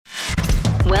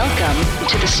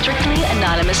to the Strictly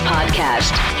Anonymous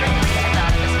podcast.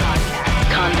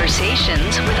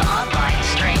 Conversations with online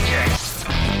strangers.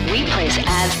 We place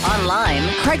ads online.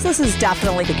 Craigslist is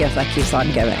definitely the gift that keeps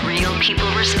on giving. Real people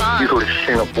respond. You go to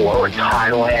Singapore or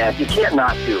Thailand, you can't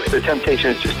not do it. The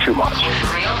temptation is just too much.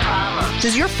 Real problems.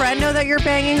 Does your friend know that you're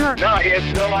banging her? No, he has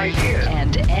no idea.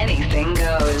 And anything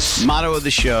goes. Motto of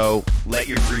the show, let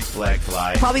your Greek flag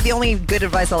fly. Probably the only good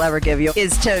advice I'll ever give you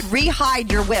is to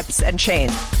re-hide your whips and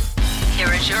chains.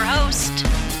 Here is your host,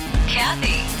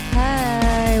 Kathy.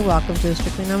 Hey, welcome to the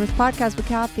Strictly Anonymous podcast with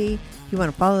Kathy. If you want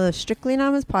to follow the Strictly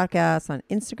Anonymous podcast on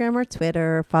Instagram or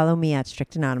Twitter, follow me at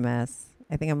Strict Anonymous.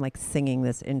 I think I'm like singing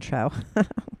this intro.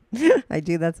 I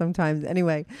do that sometimes.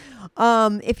 Anyway,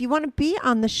 if you want to be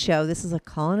on the show, this is a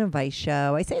call and advice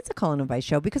show. I say it's a call and advice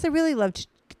show because I really love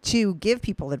to give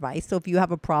people advice. So if you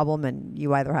have a problem and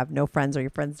you either have no friends or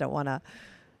your friends don't want to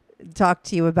talk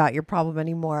to you about your problem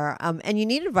anymore, and you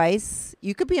need advice,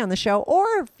 you could be on the show. Or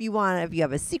if you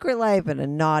have a secret life and a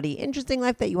naughty, interesting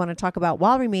life that you want to talk about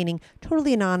while remaining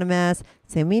totally anonymous,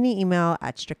 send me an email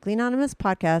at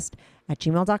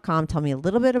strictlyanonymouspodcast@gmail.com. Tell me a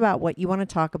little bit about what you want to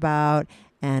talk about,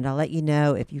 and I'll let you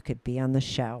know if you could be on the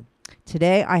show.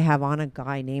 Today, I have on a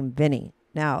guy named Vinny.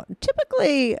 Now,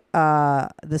 typically,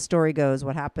 the story goes,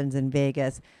 what happens in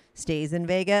Vegas stays in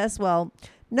Vegas. Well,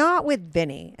 not with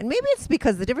Vinny. And maybe it's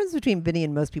because the difference between Vinny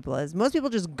and most people is most people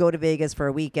just go to Vegas for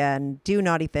a weekend, do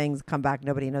naughty things, come back,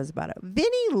 nobody knows about it.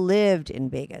 Vinny lived in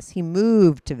Vegas. He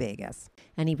moved to Vegas.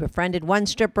 And he befriended one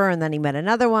stripper, and then he met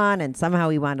another one, and somehow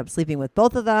he wound up sleeping with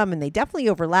both of them, and they definitely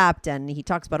overlapped. And he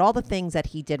talks about all the things that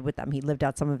he did with them. He lived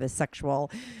out some of his sexual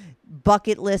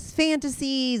bucket list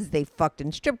fantasies. They fucked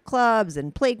in strip clubs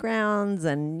and playgrounds,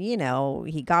 and he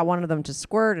got one of them to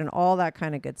squirt and all that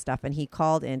kind of good stuff. And he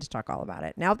called in to talk all about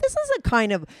it. Now, this is a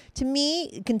kind of, to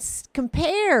me,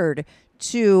 compared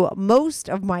to most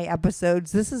of my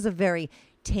episodes, this is a very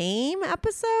tame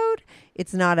episode.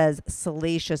 It's not as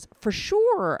salacious for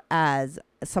sure as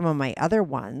some of my other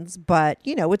ones, but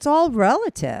it's all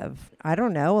relative. I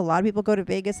don't know. A lot of people go to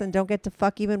Vegas and don't get to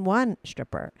fuck even one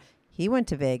stripper. He went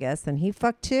to Vegas and he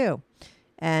fucked two.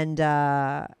 And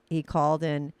he called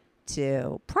in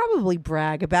to probably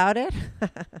brag about it.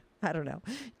 I don't know.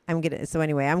 I'm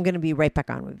going to be right back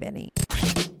on with Vinny.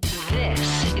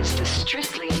 This is the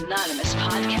Strictly Anonymous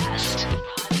podcast.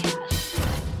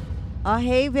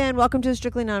 Hey, Vin. Welcome to the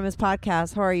Strictly Anonymous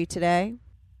podcast. How are you today?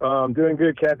 I'm doing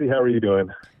good, Kathy. How are you doing?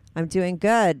 I'm doing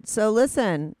good. So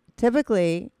listen,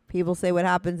 typically people say what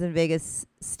happens in Vegas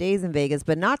stays in Vegas,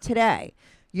 but not today.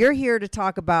 You're here to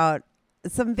talk about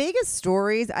some Vegas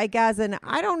stories, I guess. And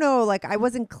I don't know, I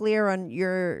wasn't clear on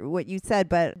what you said,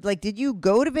 but did you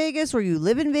go to Vegas or you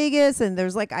live in Vegas? And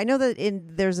there's I know that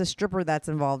there's a stripper that's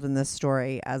involved in this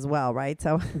story as well, right?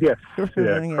 So yes, yeah,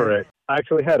 correct. I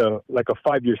actually had a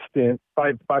 5-year stint,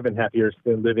 five and a half years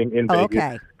stint living in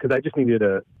Vegas because I just needed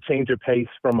a change of pace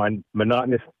from my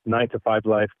monotonous 9-to-5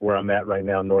 life where I'm at right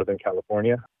now in Northern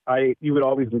California. You would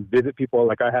always visit people.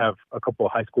 I have a couple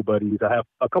of high school buddies. I have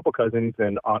a couple cousins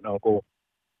and aunt and uncle,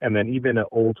 and then even an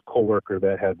old coworker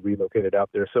that had relocated out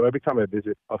there. So every time I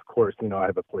visit, of course, I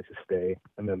have a place to stay,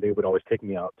 and then they would always take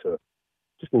me out to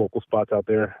just local spots out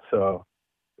there. So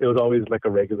it was always a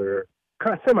regular,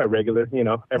 kind of semi-regular,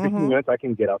 every few minutes I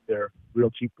can get out there, real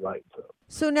cheap flight.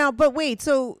 So now, but wait,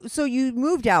 so you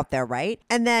moved out there, right?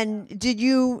 And then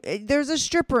there's a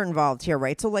stripper involved here,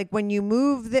 right? So when you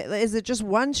move, is it just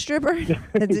one stripper?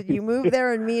 Did you move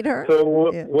there and meet her?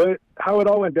 So how it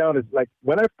all went down is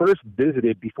when I first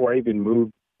visited before I even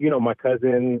moved, my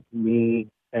cousin, me,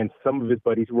 and some of his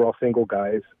buddies who were all single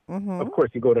guys. Mm-hmm. Of course,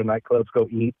 you go to nightclubs, go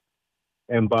eat,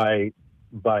 and by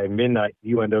midnight,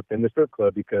 you end up in the strip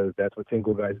club because that's what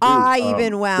single guys do. I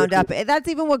even wound up. That's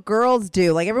even what girls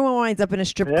do. Everyone winds up in a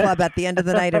strip club at the end of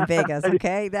the night in Vegas.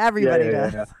 Okay, everybody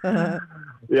does.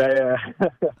 Yeah.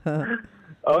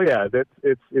 Oh yeah,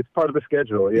 it's part of the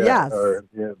schedule. Yeah. Yes. Or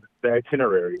the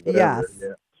itinerary. Whatever. Yes.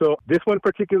 Yeah. So this one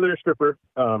particular stripper,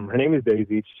 her name is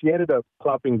Daisy. She ended up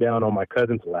plopping down on my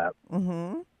cousin's lap,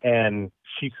 and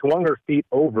she swung her feet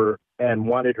over and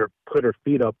wanted her put her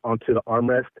feet up onto the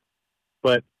armrest.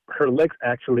 But her legs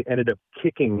actually ended up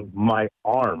kicking my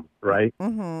arm, right?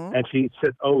 Mm-hmm. And she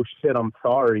said, "Oh, shit, I'm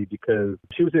sorry," because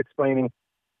she was explaining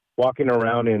walking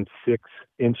around in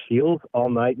 6-inch heels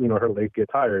all night, her legs get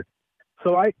tired.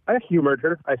 So I humored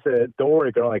her. I said, "Don't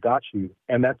worry, girl, I got you."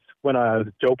 And that's when I was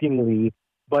jokingly,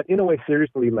 but in a way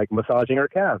seriously, massaging her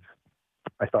calves.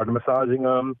 I started massaging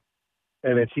them,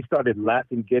 and then she started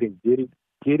laughing, getting giddy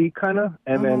kind of.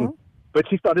 And then But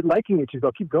she started liking it. She's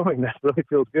like, keep going. That really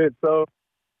feels good. So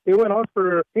it went on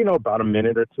for, about a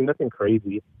minute or two, nothing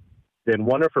crazy. Then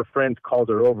one of her friends calls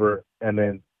her over and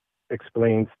then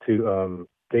explains to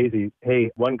Daisy,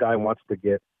 hey, one guy wants to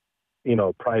get,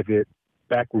 private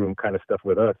backroom kind of stuff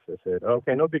with us. I said,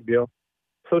 okay, no big deal.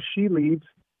 So she leaves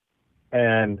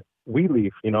and we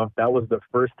leave. That was the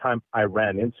first time I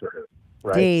ran into her.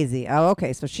 Right? Daisy. Oh,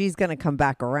 okay. So she's going to come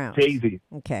back around. Daisy.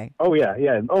 Okay. Oh,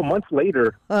 yeah. Oh, months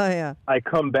later, Oh, yeah. I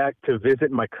come back to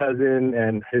visit my cousin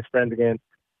and his friends again.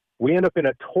 We end up in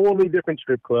a totally different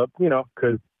strip club,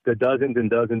 because the dozens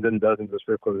and dozens and dozens of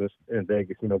strip clubs in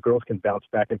Vegas, girls can bounce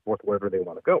back and forth wherever they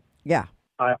want to go. Yeah.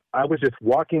 I was just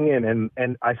walking in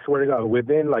and I swear to God,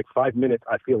 within like 5 minutes,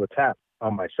 I feel a tap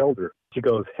on my shoulder. She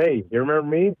goes, hey, you remember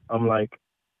me? I'm like,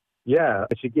 yeah.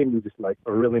 And she gave me just like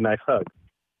a really nice hug.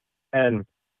 And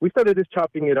we started just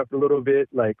chopping it up a little bit.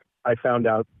 Like, I found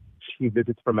out she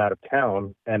visits from out of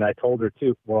town, and I told her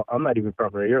too, well, I'm not even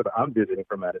from here, but I'm visiting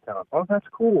from out of town. Oh, that's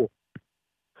cool.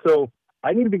 So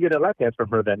I needed to get a lap dance from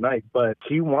her that night, but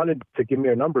she wanted to give me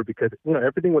her number because,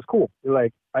 everything was cool.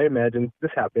 Like, I imagine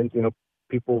this happens,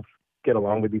 people get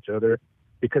along with each other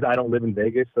because I don't live in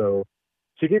Vegas. So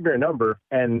she gave me her number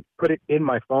and put it in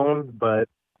my phone, but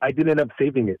I didn't end up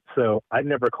saving it. So I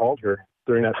never called her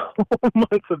during that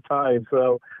months of time.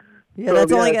 So yeah,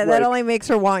 that only makes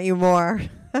her want you more.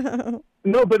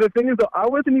 No, but the thing is, though, I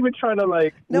wasn't even trying to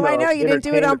I know you didn't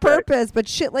do it on purpose, but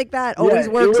shit like that always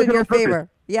works in your favor.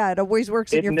 Yeah, it always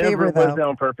works in your favor, though. It never was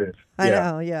on purpose. I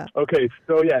know, yeah. Okay,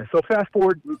 so fast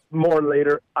forward more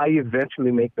later, I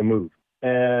eventually make the move,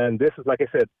 and this is, like I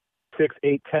said, 6,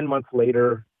 8, 10 months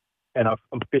later. And I've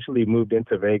officially moved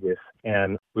into Vegas.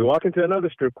 And we walk into another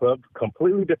strip club,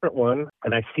 completely different one,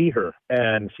 and I see her.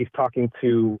 And she's talking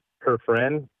to her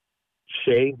friend,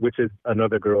 Shay, which is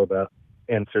another girl that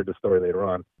answered the story later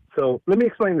on. So let me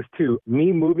explain this too.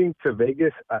 Me moving to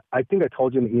Vegas, I think I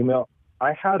told you in the email,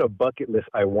 I had a bucket list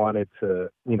I wanted to,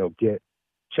 get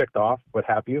checked off, what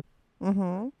have you.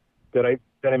 Mm-hmm. Did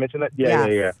I mention that?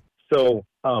 Yeah. So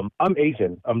I'm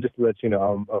Asian. I'm just to let you know,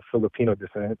 I'm of Filipino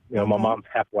descent. My mom's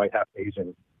half white, half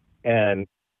Asian. And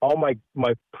all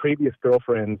my previous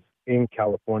girlfriends in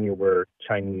California were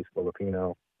Chinese,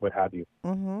 Filipino, what have you.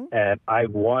 Mm-hmm. And I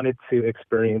wanted to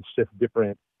experience just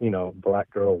different, black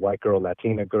girl, white girl,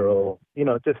 Latina girl,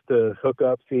 just to hook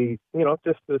up, see,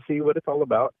 just to see what it's all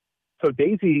about. So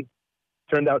Daisy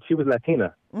turned out she was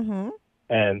Latina. Mm-hmm.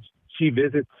 And she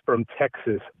visits from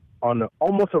Texas on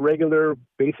almost a regular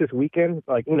basis weekend,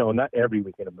 not every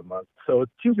weekend of the month. So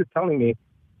she was just telling me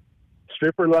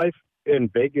stripper life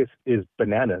in Vegas is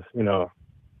bananas.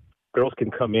 Girls can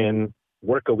come in,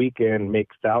 work a weekend, make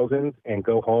thousands, and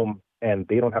go home, and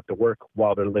they don't have to work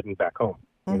while they're living back home,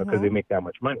 because they make that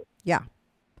much money. Yeah.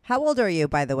 How old are you,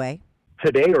 by the way?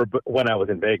 Today or when I was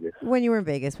in Vegas? When you were in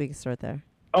Vegas, we can start there.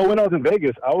 Oh, when I was in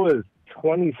Vegas, I was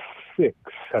 26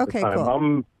 at the time.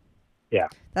 Cool. Yeah.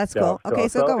 That's cool. Okay,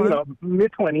 so go on.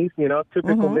 Mid-20s,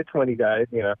 typical mid-20 guys,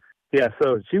 Yeah,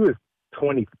 so she was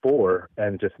 24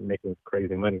 and just making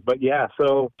crazy money. But yeah,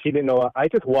 so she didn't know. I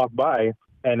just walked by,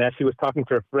 and as she was talking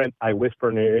to her friend, I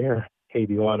whispered in her ear, hey,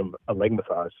 do you want a leg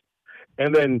massage?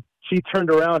 And then she turned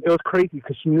around. It was crazy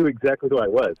because she knew exactly who I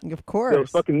was. Of course. It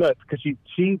was fucking nuts because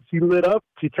she lit up.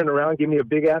 She turned around, gave me a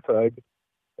big-ass hug,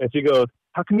 and she goes,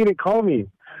 how come you didn't call me?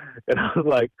 And I was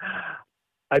like,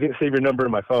 I didn't save your number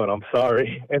in my phone. I'm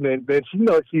sorry. And then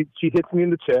she hits me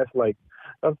in the chest. Like,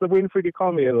 I was waiting for you to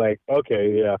call me. And like,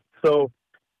 okay, yeah. So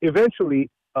eventually,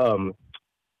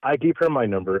 I gave her my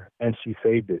number and she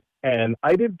saved it. And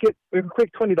I did get a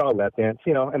quick $20 lap dance,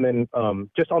 and then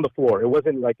just on the floor. It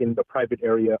wasn't like in the private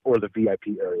area or the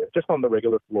VIP area, just on the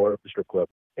regular floor of the strip club.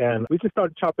 And we just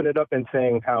started chopping it up and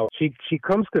saying how she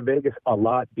comes to Vegas a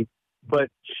lot, but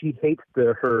she hates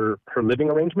her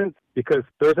living arrangements because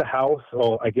there's a house.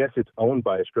 Well, I guess it's owned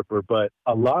by a stripper, but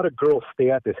a lot of girls stay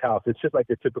at this house. It's just like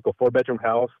a typical 4-bedroom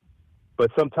house,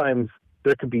 but sometimes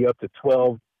there could be up to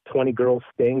 12, 20 girls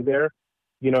staying there.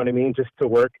 You know what I mean? Just to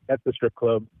work at the strip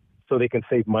club so they can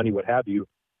save money, what have you.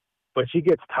 But she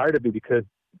gets tired of it because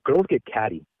girls get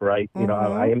catty, right?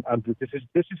 Mm-hmm.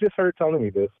 This is just her telling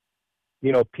me this.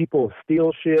 People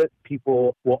steal shit.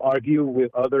 People will argue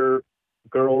with other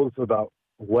girls about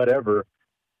whatever.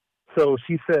 So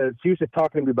she said, she was just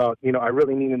talking to me about, I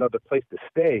really need another place to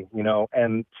stay,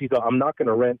 and she thought, I'm not going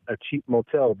to rent a cheap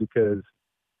motel because,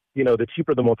 the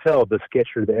cheaper the motel, the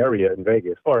sketchier the area in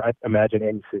Vegas, or I imagine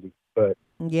any city. But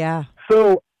yeah.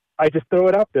 So I just throw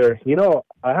it out there.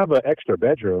 I have an extra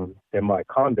bedroom in my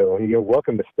condo and you're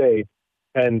welcome to stay.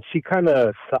 And she kind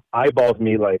of eyeballs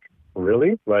me like,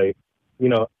 really? Like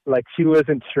she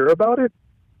wasn't sure about it.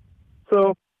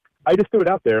 So I just threw it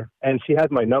out there, and she has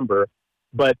my number,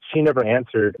 but she never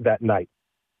answered that night.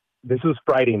 This was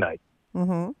Friday night.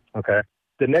 Mm-hmm. Okay.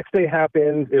 The next day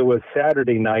happens. It was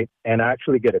Saturday night, and I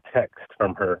actually get a text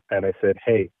from her, and I said,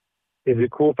 "Hey, is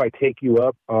it cool if I take you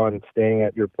up on staying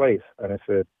at your place?" And I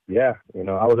said, "Yeah."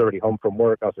 I was already home from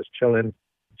work. I was just chilling.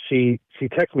 She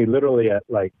texted me literally at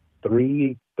like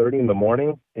 3:30 in the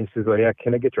morning, and she's like, "Yeah,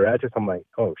 can I get your address?" I'm like,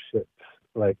 "Oh shit!"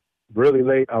 Like really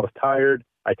late. I was tired.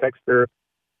 I text her.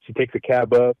 She takes a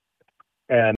cab up,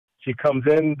 and she comes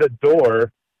in the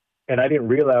door, and I didn't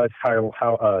realize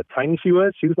how tiny she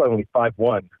was. She was like only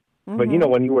 5'1". But Mm-hmm.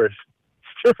 when you wear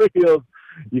stripper heels,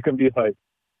 you can be like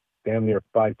damn near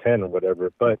 5'10" or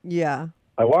whatever. But Yeah.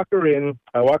 I walk her in.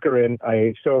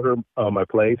 I show her my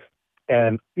place,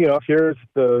 and here's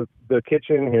the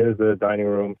kitchen. Here's the dining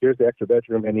room. Here's the extra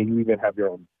bedroom, and you even have your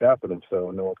own bathroom,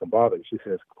 so no one can bother you. She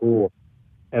says, "Cool."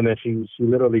 And then she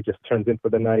literally just turns in for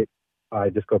the night. I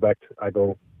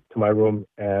go to my room,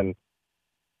 and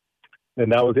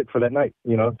that was it for that night.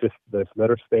 Just let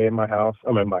her stay in my house.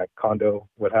 I'm in my condo,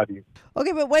 what have you.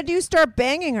 Okay, but when do you start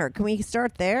banging her? Can we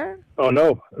start there? Oh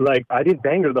no, like I didn't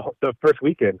bang her the first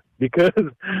weekend because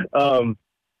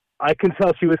I can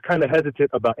tell she was kind of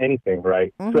hesitant about anything,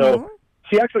 right? So Mm-hmm.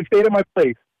 she actually stayed at my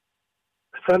place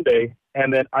Sunday,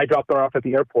 and then I dropped her off at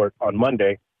the airport on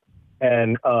Monday.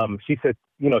 And she said,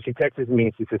 she texted me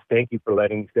and she says, "Thank you for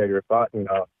letting me stay at your spot.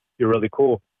 You're really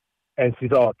cool." And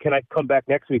she's all, "Can I come back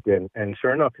next weekend?" And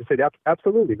sure enough, she said,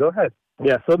 "Absolutely, go ahead."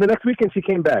 Yeah, so the next weekend she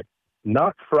came back.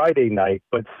 Not Friday night,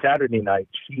 but Saturday night.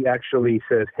 She actually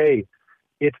says, "Hey,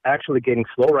 it's actually getting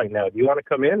slow right now. Do you want to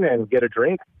come in and get a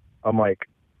drink?" I'm like,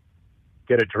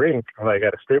 "Get a drink?" I'm like,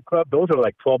 "At a strip club? Those are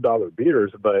like $12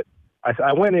 beers." But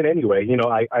I went in anyway.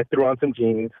 I threw on some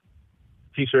jeans,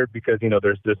 T-shirt, because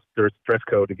there's dress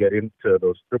code to get into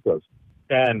those strip clubs.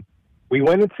 And we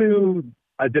went into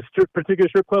this particular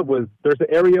strip club. There's an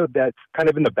area that's kind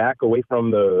of in the back, away from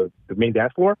the main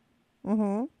dance floor,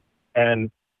 Mm-hmm.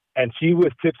 and she was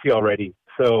tipsy already.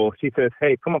 So she says,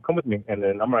 "Hey, come with me." And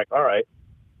then I'm like, "All right."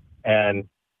 And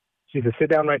she says, "Sit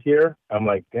down right here." I'm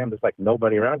like, "Damn, there's like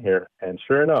nobody around here." And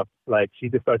sure enough, like she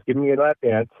just starts giving me a lap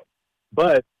dance,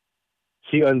 but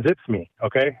she unzips me.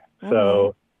 Okay, Mm-hmm.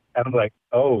 so and I'm like,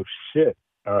 "Oh shit,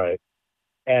 all right."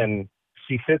 And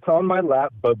she sits on my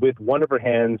lap, but with one of her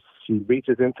hands, she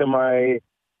reaches into my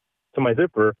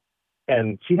zipper,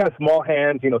 and she has small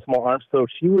hands, small arms, so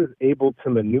she was able to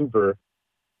maneuver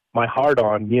my hard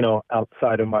on,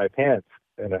 outside of my pants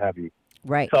and what have you.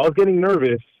 Right. So I was getting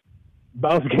nervous.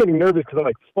 I was getting nervous because I'm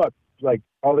like, fuck, like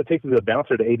all it takes is a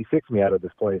bouncer to 86 me out of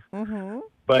this place. Mm-hmm.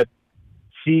 But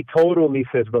she totally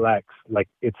says, "Relax. Like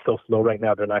it's so slow right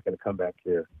now. They're not going to come back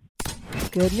here."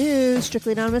 Good news.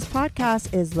 Strictly Anonymous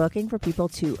Podcast is looking for people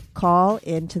to call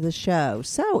into the show.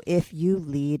 So if you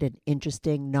lead an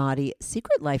interesting, naughty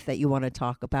secret life that you want to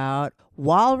talk about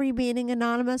while remaining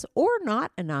anonymous or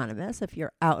not anonymous, if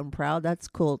you're out and proud, that's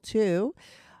cool too.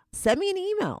 Send me an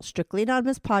email,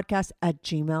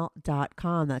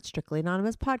 strictlyanonymouspodcast@gmail.com. That's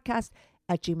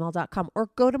strictlyanonymouspodcast@gmail.com. Or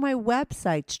go to my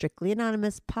website,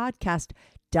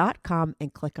 strictlyanonymouspodcast.com,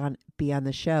 and click on Be on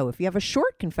the Show. If you have a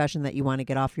short confession that you want to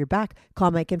get off your back,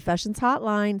 call my confessions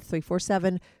hotline,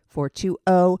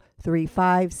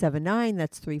 347-420-3579.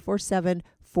 That's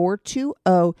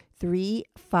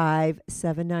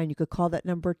 347-420-3579. You could call that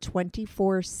number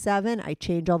 24/7. I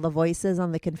change all the voices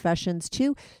on the confessions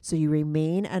too, so you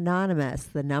remain anonymous.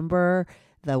 The number,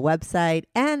 the website,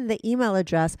 and the email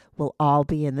address will all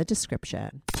be in the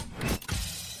description.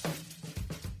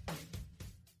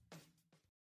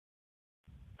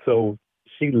 So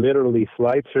she literally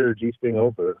slides her G-string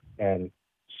over and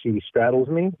she straddles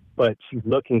me, but she's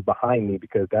looking behind me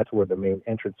because that's where the main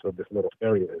entrance of this little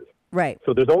area is. Right.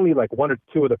 So there's only like one or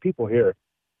two other people here.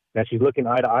 And she's looking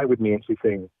eye to eye with me and she's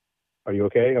saying, "Are you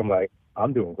okay?" I'm like,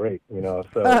 "I'm doing great." So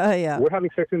Yeah. we're having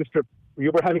sex in the strip. We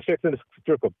were having sex in the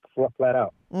strip club flat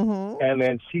out. Mm-hmm. And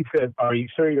then she said, "Are you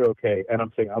sure you're okay?" And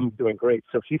I'm saying, "I'm doing great."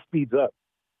 So she speeds up.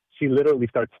 She literally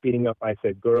starts speeding up. I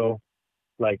said, "Girl,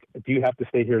 like, do you have to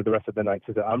stay here the rest of the night?"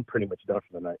 She said, "I'm pretty much done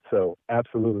for the night." So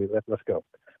absolutely, let's go.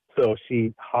 So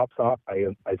she hops off.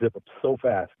 I zip up so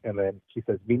fast. And then she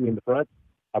says, "Meet me in the front."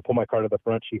 I pull my car to the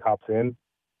front. She hops in.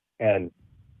 And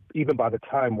even by the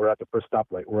time we're at the first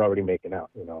stoplight, we're already making out,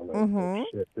 like, Mm-hmm. oh,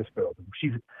 shit, this girl,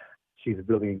 she's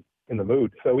really in the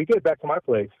mood. So we get back to my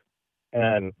place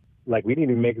and like, we didn't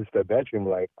even make it to the bedroom.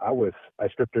 Like I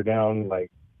stripped her down. Like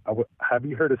have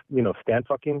you heard of, stand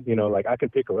fucking, like I can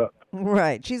pick her up.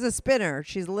 Right. She's a spinner.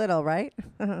 She's little, right?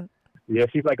 Yeah.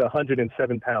 She's like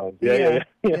 107 pounds. Yeah.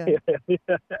 Yeah.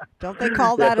 Don't they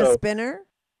call Yeah, that a so, spinner?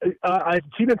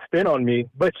 she didn't spin on me,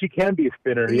 but she can be a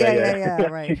spinner. Yeah, She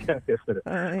right. can be a spinner.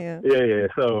 Yeah. Yeah.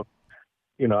 So,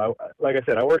 like I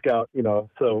said, I work out,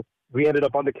 so we ended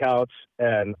up on the couch,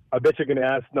 and I bet you're going to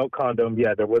ask, no condom.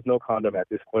 Yeah, there was no condom at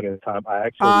this point in time. I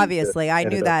actually Obviously, I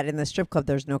knew that in the strip club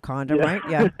there's no condom, right?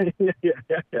 Yeah.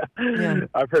 yeah.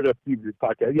 I've heard a few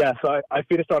podcasts. Yeah, so I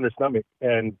finished on her stomach,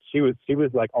 and she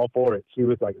was like all for it. She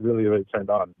was like really, really turned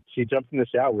on. She jumped in the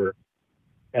shower,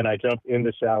 and I jumped in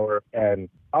the shower. And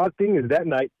odd thing is, that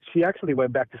night she actually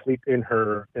went back to sleep in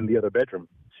the other bedroom.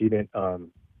 She didn't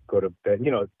go to bed.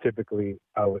 You know, typically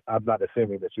I'm not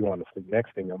assuming that you want to sleep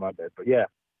next to me on my bed, but yeah.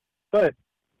 But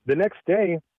the next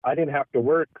day I didn't have to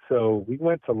work, so we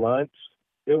went to lunch.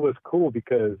 It was cool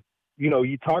because, you know,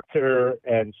 you talk to her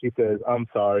and she says, I'm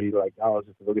sorry, like I was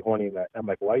just really horny. That I'm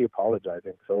like, why are you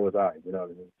apologizing? So was I, you know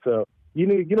what I mean? So you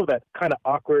know that kind of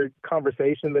awkward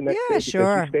conversation the next day.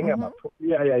 Sure. She's at my,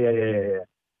 yeah.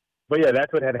 But yeah,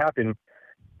 that's what had happened.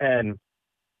 And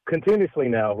continuously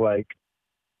now, like,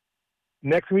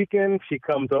 next weekend, she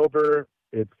comes over.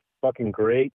 It's fucking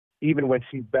great. Even when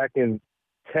she's back in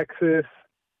Texas,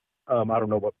 I don't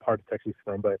know what part of Texas she's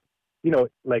from, but, you know,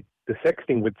 like the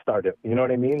sexting would start it. You know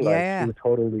what I mean? Yeah. Like, she was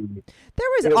totally...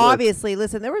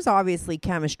 There was obviously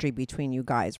chemistry between you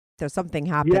guys. There's something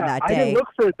happened that day. I didn't look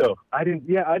for it, though. I didn't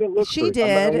look for it. She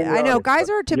did. I know. Guys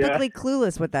are typically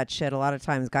clueless with that shit. A lot of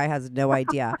times, guy has no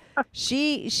idea. I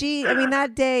mean,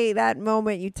 that day, that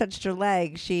moment you touched her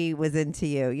leg, she was into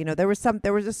you. You know, there was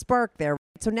a spark there.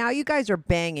 So now you guys are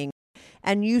banging.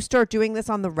 And you start doing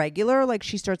this on the regular? Like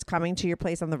she starts coming to your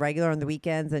place on the regular on the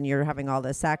weekends and you're having all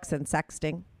the sex and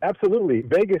sexting? Absolutely.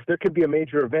 Vegas, there could be a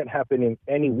major event happening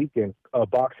any weekend. A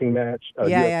boxing match, a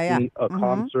UFC, a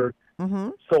concert. Mm-hmm.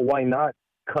 So why not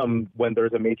come when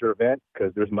there's a major event?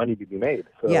 Because there's money to be made.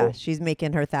 So. Yeah, she's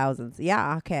making her thousands.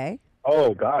 Yeah, okay.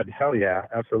 Oh, God. Hell yeah.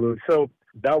 Absolutely. So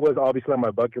that was obviously on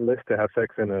my bucket list to have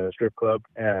sex in a strip club.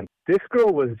 And this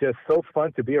girl was just so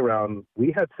fun to be around.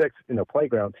 We had sex in a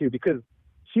playground, too, because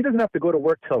she doesn't have to go to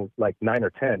work till like 9 or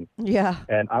 10. Yeah.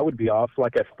 And I would be off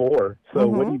like at 4. So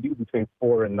what do you do between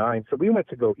 4 and 9? So we went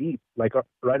to go eat, like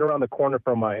right around the corner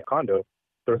from my condo.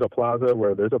 There's a plaza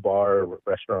where there's a bar,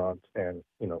 restaurant, and,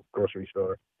 you know, grocery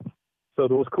store. So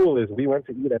what was cool is we went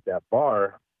to eat at that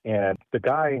bar, and the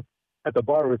guy at the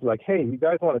bar was like, hey, you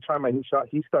guys want to try my new shot?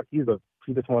 He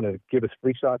just wanted to give us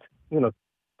free shots, you know,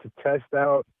 to test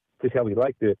out, to see how he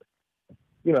liked it.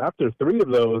 You know, after 3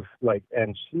 of those, like,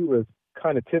 and she was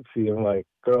kind of tipsy. I'm like,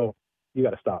 girl, you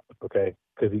got to stop, okay?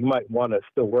 Because you might want to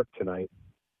still work tonight.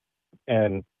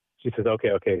 And she says,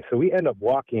 okay. So we end up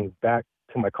walking back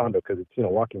to my condo because it's, you know,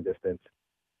 walking distance.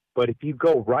 But if you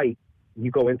go right,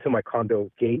 you go into my condo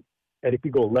gate. And if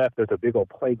you go left, there's a big old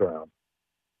playground.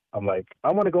 I'm like,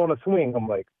 I want to go on a swing. I'm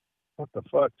like, what the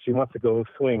fuck? She wants to go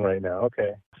swing right now.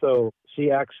 Okay. So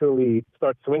she actually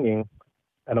starts swinging.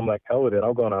 And I'm like, hell with it.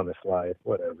 I'll go on this slide,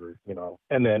 whatever, you know.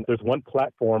 And then there's one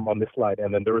platform on this slide.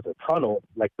 And then there was a tunnel,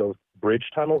 like those bridge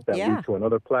tunnels that lead to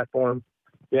another platform.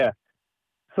 Yeah.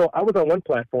 So I was on one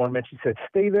platform and she said,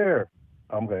 stay there.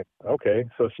 I'm like, okay.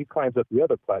 So she climbs up the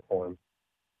other platform,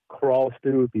 crawls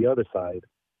through the other side.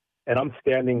 And I'm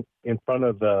standing in front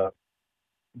of the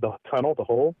tunnel, the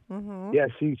hole. Mm-hmm. Yeah,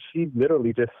 she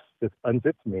literally just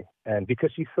unzips me. And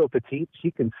because she's so petite,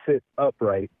 she can sit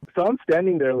upright. So I'm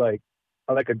standing there like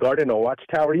a guard in a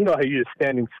watchtower. You know how you're just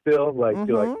standing still? Like,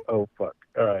 you're like, oh, fuck.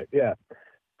 All right, yeah.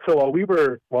 So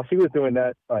while she was doing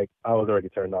that, like, I was already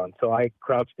turned on. So I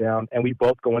crouched down, and we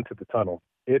both go into the tunnel.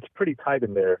 It's pretty tight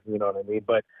in there, you know what I mean?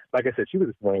 But like I said, she was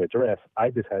just wearing a dress.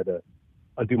 I just had to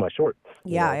undo my shorts.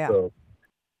 Yeah. So,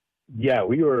 yeah,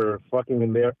 we were fucking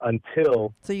in there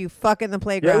until... So you fuck in the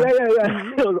playground.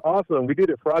 Yeah. It was awesome. We did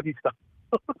it froggy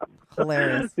style.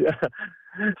 Hilarious. Yeah.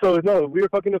 So, no, we were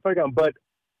fucking in the playground, but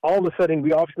all of a sudden,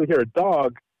 we obviously hear a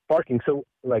dog barking. So,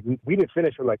 like, we didn't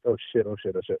finish. We're like, oh, shit.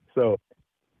 So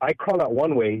I crawl out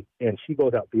one way, and she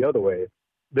goes out the other way.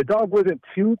 The dog wasn't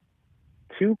too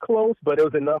close, but it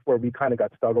was enough where we kind of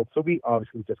got startled. So we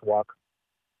obviously just walk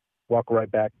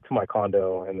right back to my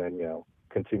condo and then, you know,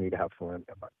 continue to have fun.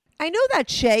 I know that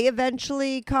Shay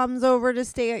eventually comes over to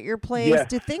stay at your place. Yeah.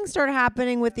 Do things start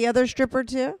happening with the other stripper,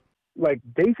 too? Like,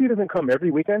 Daisy doesn't come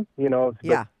every weekend, you know.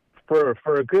 Yeah. For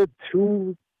a good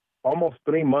 2, almost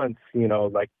 3 months, you know,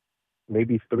 like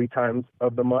maybe 3 times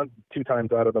of the month, 2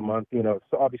 times out of the month, you know.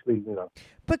 So obviously, you know.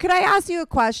 But could I ask you a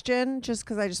question just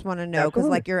because I just want to know? Because,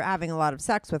 like, you're having a lot of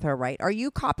sex with her, right? Are you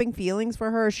copping feelings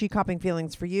for her? Is she copping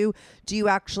feelings for you? Do you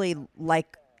actually,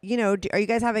 like, you know, are you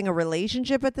guys having a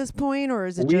relationship at this point? Or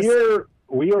is it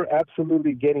We are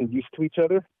absolutely getting used to each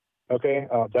other. Okay?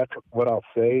 That's what I'll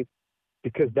say.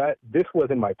 Because this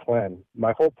wasn't my plan.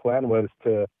 My whole plan was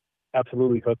to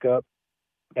absolutely hook up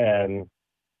and,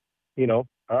 you know,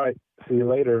 all right, see you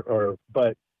later.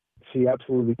 But she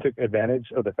absolutely took advantage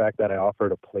of the fact that I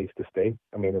offered a place to stay.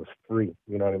 I mean, it was free.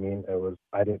 You know what I mean?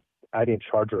 I didn't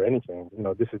charge her anything.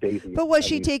 This is Daisy. But was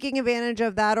she taking advantage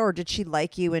of that, or did she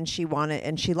like you and she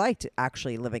liked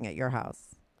actually living at your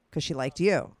house because she liked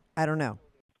you? I don't know.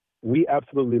 We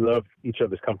absolutely love each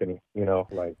other's company.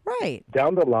 Right.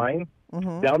 Down the line,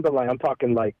 I'm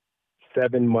talking like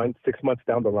 7 months, 6 months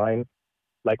down the line.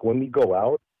 Like when we go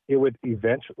out, it would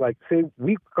eventually, like say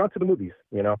we've gone to the movies,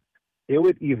 it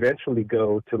would eventually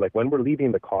go to like when we're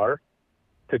leaving the car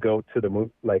to go to the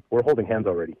movie, like we're holding hands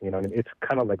already, what I mean? It's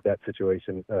kind of like that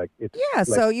situation.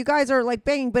 So you guys are like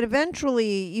banging, but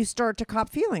eventually you start to cop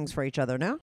feelings for each other,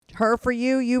 no? Her for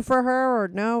you, you for her, or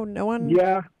no one?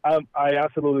 Yeah, I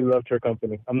absolutely loved her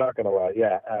company. I'm not going to lie.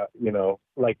 Yeah,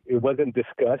 like it wasn't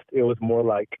discussed. It was more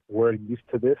like we're used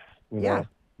to this, Yeah.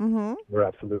 Mm-hmm. We're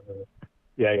absolutely,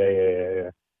 yeah.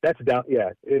 That's down,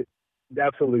 yeah, it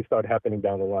absolutely started happening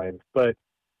down the line. But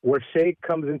where Shay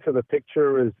comes into the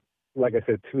picture is, like I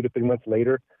said, 2 to 3 months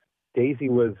later. Daisy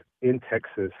was in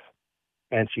Texas,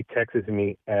 and she texts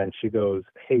me, and she goes,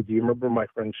 "Hey, do you remember my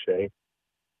friend Shay?"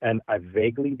 And I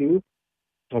vaguely do,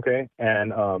 okay?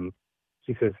 And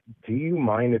she says, "Do you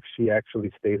mind if she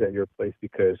actually stays at your place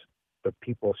because the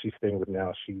people she's staying with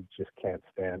now, she just can't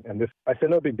stand?" And I said,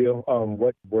 "No big deal.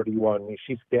 Where do you want me?"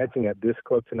 She's dancing at this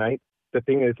club tonight. The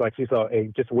thing is, like, she saw,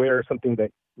 "Hey, just wear something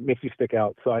that makes you stick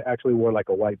out." So I actually wore like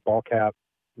a white ball cap,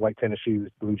 white tennis shoes,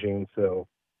 blue jeans. So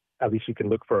at least you can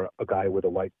look for a guy with a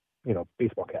white,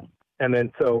 baseball cap. And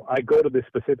then so I go to this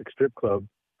specific strip club,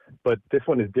 but this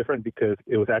one is different because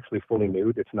it was actually fully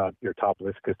nude. It's not your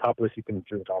topless, because topless you can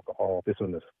drink alcohol. This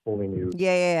one is fully nude.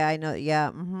 Yeah, I know. Yeah.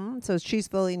 Mm-hmm. So she's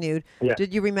fully nude. Yeah.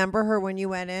 Did you remember her when you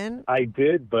went in? I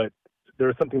did, but there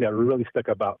was something that really stuck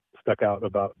out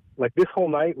about like this whole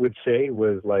night with Shay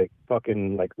was like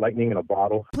fucking like lightning in a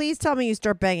bottle. Please tell me you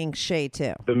start banging Shay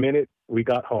too. The minute we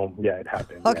got home, yeah, it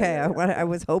happened. Okay, Yeah. I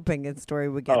was hoping the story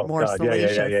would get more God.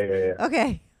 salacious. Yeah.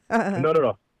 Okay.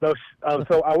 No.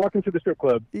 So I walked into the strip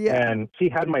club, Yeah. and she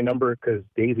had my number because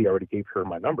Daisy already gave her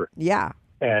my number. Yeah.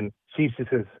 And she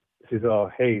says, "Oh,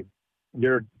 hey,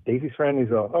 you're Daisy's friend?"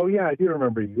 He's "Oh yeah, I do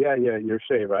remember you. Yeah, you're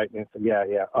Shay, right?" And so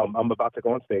yeah. I'm about to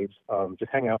go on stage.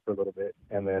 Just hang out for a little bit,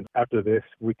 and then after this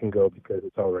we can go because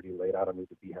it's already late. I don't need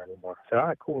to be here anymore. I said, "All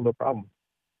right, cool, no problem."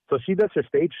 So she does her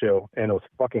stage show, and it was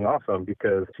fucking awesome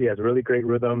because she has really great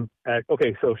rhythm.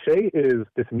 Okay, so Shay is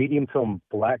this medium-tone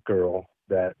black girl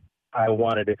that I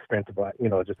wanted to experience black,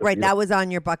 just right. That was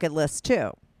on your bucket list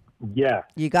too. Yeah.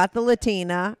 You got the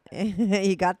Latina,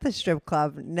 you got the strip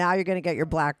club. Now you're going to get your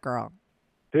black girl.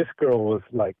 This girl was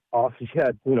like awesome. She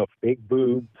had, fake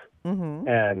boobs Mm-hmm.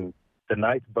 and the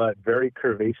nice butt, very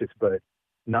curvaceous, but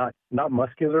not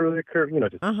muscularly curved,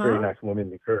 just very nice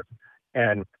womanly curve.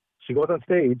 And she goes on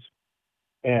stage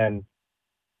and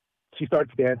she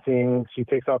starts dancing. She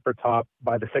takes off her top.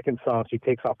 By the second song, she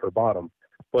takes off her bottom.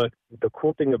 But the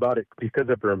cool thing about it, because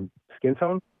of her skin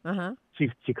tone,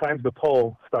 she climbs the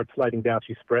pole, starts sliding down.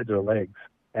 She spreads her legs,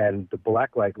 and the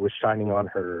black light was shining on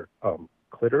her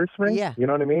clitoris ring. Yeah. You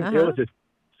know what I mean? It was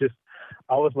just.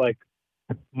 I was like,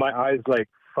 my eyes like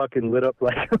fucking lit up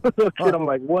like a little kid. I'm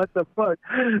like, what the fuck?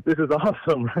 This is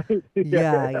awesome, right?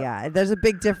 Yeah. There's a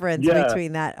big difference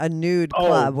between a nude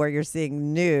club where you're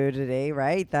seeing nudity,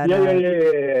 right?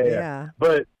 Yeah.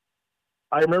 But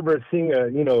I remember seeing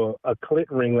a clit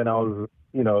ring when I was,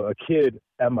 a kid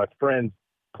at my friend's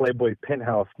Playboy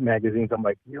Penthouse magazines. I'm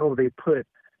like,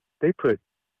 they put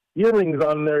earrings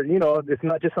on there. It's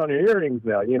not just on your earrings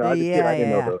now. I didn't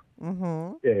know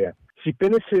Mm-hmm. Yeah. She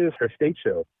finishes her stage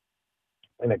show,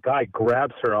 and a guy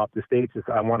grabs her off the stage and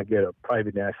says, "I want to get a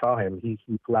private." And I saw him. He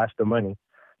flashed the money.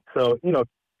 So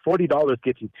 $40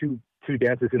 gets you two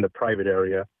dances in the private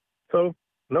area. So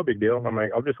no big deal. I'm like,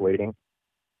 I'm just waiting.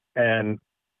 And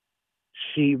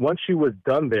once she was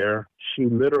done there, she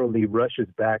literally rushes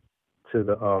back to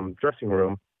the dressing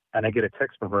room, and I get a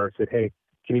text from her. It said, "Hey,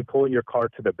 can you pull your car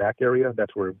to the back area?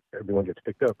 That's where everyone gets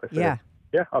picked up." I said,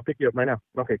 yeah, I'll pick you up right now.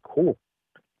 Okay, cool.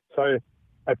 So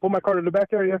I pull my car to the back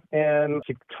area, and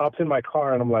she hops in my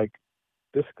car, and I'm like,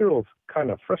 this girl's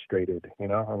kind of frustrated,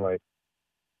 I'm like,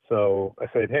 so I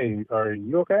said, "Hey, are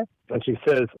you okay?" And she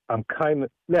says, "I'm kind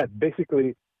of,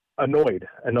 basically annoyed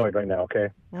right now, okay?"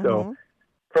 Mm-hmm.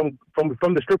 So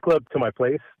from the strip club to my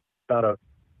place, about a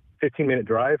 15-minute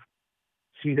drive,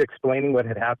 she's explaining what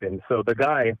had happened. So the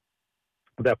guy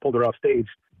that pulled her off stage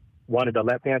wanted a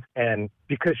lap dance, and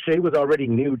because Shay was already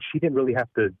nude, she didn't really have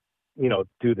to,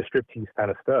 do the striptease kind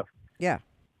of stuff. Yeah.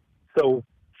 So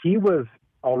he was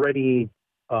already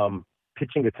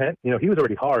pitching a tent. He was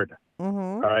already hard. Mm-hmm.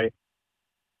 All right.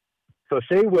 So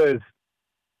Shay was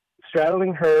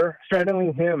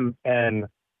straddling him, and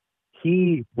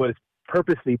he was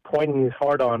purposely pointing his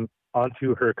hard on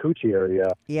onto her coochie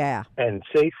area. Yeah. And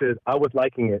Shay says, I was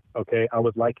liking it, okay? I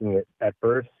was liking it at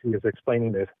first. He was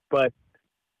explaining this. But,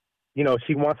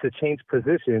 she wants to change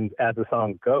positions as the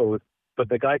song goes, but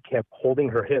the guy kept holding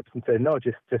her hips and said, no,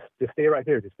 just stay right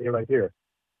here. Just stay right here.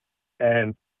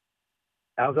 And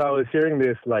as I was hearing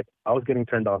this, like, I was getting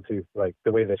turned on too, like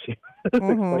the way that she was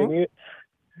explaining it.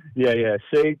 Yeah.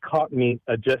 Shay caught me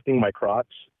adjusting my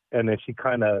crotch, and then she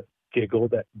kind of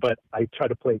giggled but I tried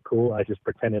to play it cool. I just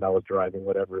pretended I was driving,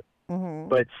 whatever.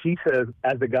 But she says,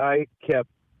 as the guy kept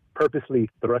purposely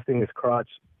thrusting his crotch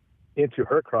into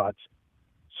her crotch,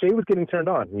 Shay was getting turned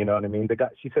on. You know what I mean?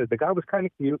 She says the guy was kind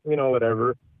of cute,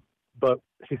 whatever. But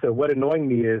she said what annoying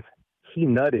me is he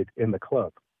nutted in the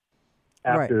club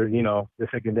after the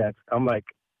second dance. I'm like,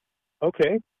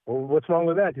 okay, well, what's wrong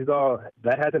with that? She's all,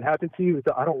 that hasn't happened to you.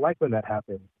 So I don't like when that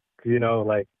happens.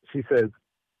 Like she says,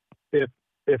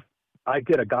 if I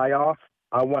get a guy off,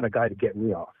 I want a guy to get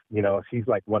me off. She's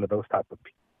like one of those type of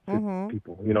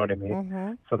people. You know what I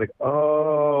mean? So I was like,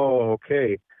 oh,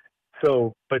 okay.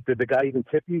 So, but did the guy even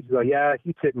tip you? She's like, yeah,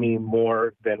 he tipped me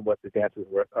more than what the dancers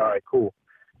were. All right, cool.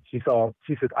 She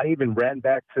says, I even ran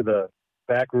back to the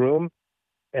back room,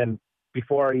 and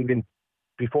before I even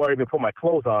put my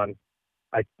clothes on,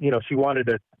 she wanted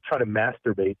to try to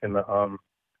masturbate in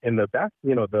the bath,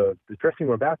 the dressing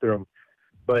room bathroom.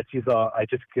 But she's all, I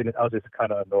just couldn't, I was just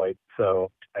kind of annoyed.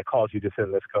 So I called you to say,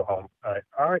 let's go home.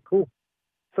 All right, cool.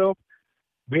 So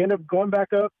we ended up going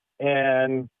back up,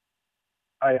 and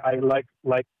I like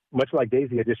much like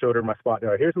Daisy, I just showed her my spot. All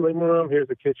right, here's the living room, here's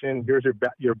the kitchen, here's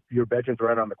your bedroom's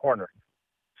right on the corner.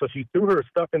 So she threw her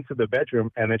stuff into the bedroom,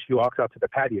 and then she walks out to the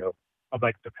patio. I'm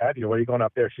like, the patio? Where are you going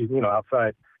out there? She's,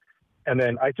 outside. And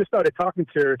then I just started talking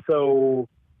to her. So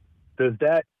does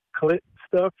that clit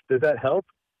stuff, does that help?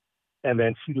 And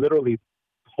then she literally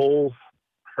pulls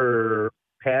her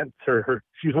pants, she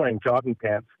was wearing jogging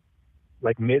pants,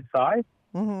 like mid-thigh.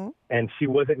 And she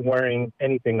wasn't wearing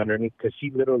anything underneath because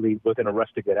she literally was in a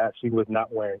rush to get out. She was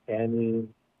not wearing any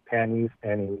panties,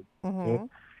 And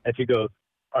she goes,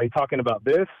 are you talking about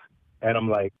this? And I'm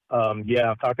like, yeah,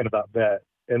 I'm talking about that.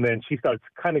 And then she starts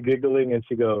kind of giggling, and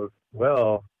she goes,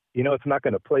 well, it's not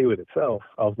going to play with itself.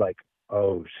 I was like,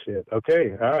 oh, shit.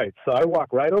 Okay, all right. So I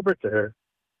walk right over to her,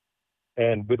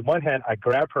 and with one hand, I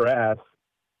grab her ass,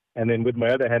 and then with my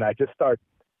other hand, I just start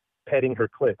petting her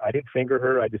clit. I didn't finger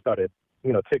her. I just started,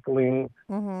 tickling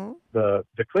the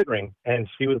clit ring, and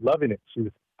she was loving it. She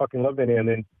was fucking loving it. And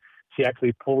then she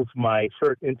actually pulls my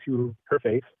shirt into her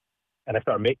face, and I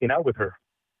start making out with her,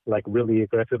 like really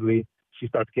aggressively. She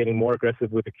starts getting more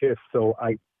aggressive with the kiss. So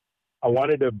I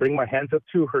wanted to bring my hands up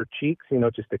to her cheeks,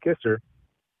 just to kiss her.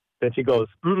 Then she goes,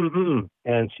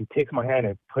 and she takes my hand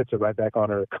and puts it right back on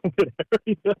her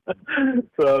area.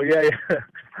 So, yeah.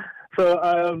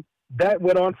 So that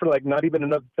went on for like not even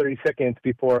another 30 seconds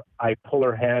before I pull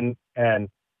her hand and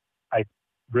I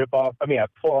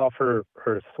pull off her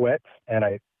sweats, and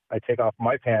I take off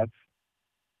my pants,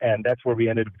 and that's where we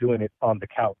ended up doing it on the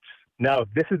couch. Now,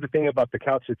 this is the thing about the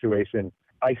couch situation.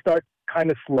 I start kind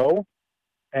of slow,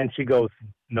 and she goes,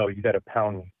 no, you got to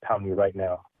pound me right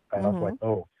now. And I was like,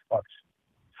 oh, fuck.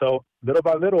 So little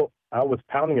by little, I was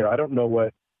pounding her. I don't know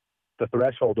what the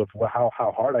threshold of how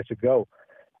hard I should go.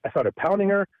 I started pounding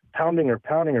her,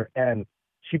 and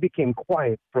she became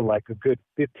quiet for like a good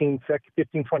 15,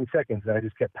 20 seconds. And I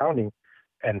just kept pounding,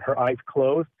 and her eyes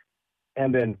closed.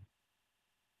 And then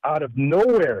out of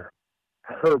nowhere,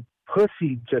 her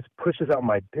pussy just pushes out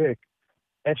my dick,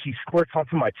 and she squirts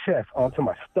onto my chest, onto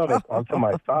my stomach, onto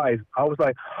my thighs. I was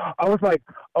like,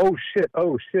 oh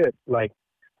shit. Like,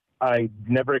 I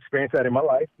never experienced that in my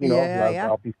life, Yeah.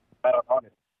 I'll be flat out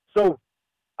honest. So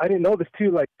I didn't know this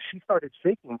too. Like, she started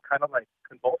shaking, kind of like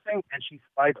convulsing, and she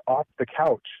slides off the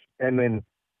couch, and then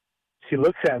she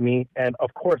looks at me, and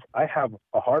of course I have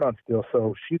a hard on still.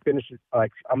 So she finishes,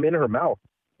 like, I'm in her mouth,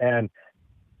 and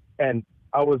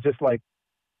I was just like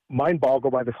mind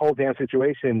boggled by this whole damn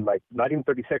situation. Like, not even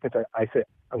 30 seconds. I said,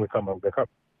 I'm gonna come.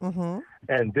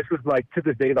 And this was like, to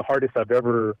this day, the hardest I've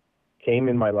ever came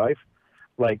in my life.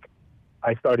 Like,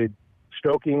 I started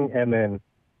stroking, and then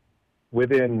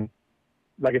within,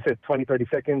 like I said, 20, 30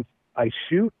 seconds, I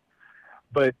shoot,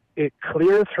 but it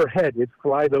clears her head. It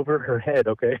flies over her head,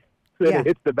 okay? So it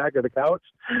hits the back of the couch,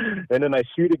 and then I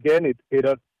shoot again. It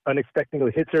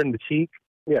unexpectedly hits her in the cheek.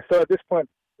 Yeah, so at this point,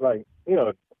 like,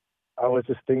 I was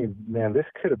just thinking, man, this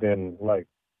could have been like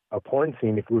a porn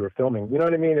scene if we were filming. You know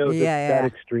what I mean? It was just that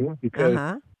extreme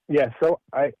because, so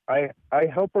I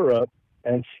help her up,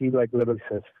 and she like literally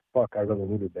says, fuck, I really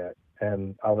needed that.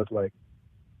 And I was like,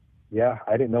 yeah,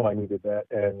 I didn't know I needed that.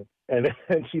 And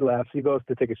and she laughs. She goes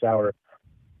to take a shower,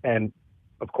 and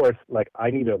of course, like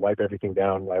I need to wipe everything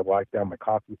down. I wipe down my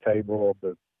coffee table,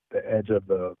 the edge of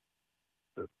the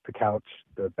couch,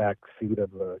 the back seat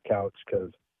of the couch,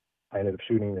 because I ended up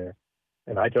shooting there,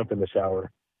 and I jump in the shower.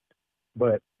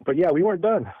 But yeah, we weren't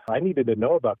done. I needed to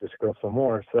know about this girl some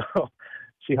more. So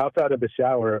she hops out of the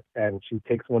shower and she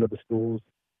takes one of the stools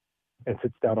and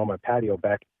sits down on my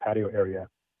back patio area.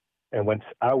 And once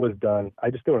I was done, I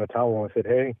just threw in a towel and said,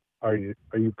 "Hey, are you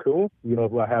cool? You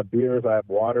know, I have beers, I have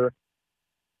water."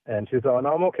 And she's like, "Oh,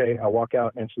 no, I'm okay." I walk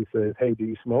out and she says, "Hey, do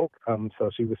you smoke?" So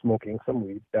she was smoking some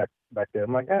weed back there.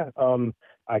 I'm like, "Yeah,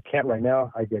 I can't right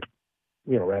now. I get,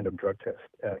 random drug tests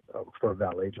for a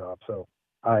valet job." So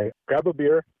I grab a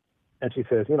beer and she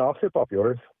says, "I'll sip off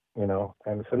yours, and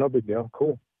I said, "No big deal.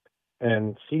 Cool."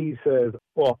 And she says,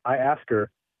 well, I asked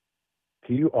her,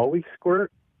 "Do you always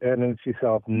squirt?" And then she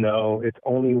said, "No, it's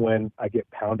only when I get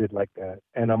pounded like that."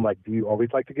 And I'm like, "Do you always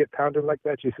like to get pounded like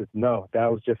that?" She says, "No,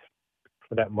 that was just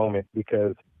for that moment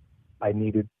because I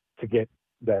needed to get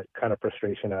that kind of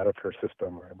frustration out of her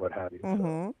system or what have you."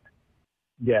 Mm-hmm. So,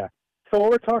 yeah. So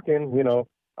while we're talking,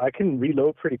 I can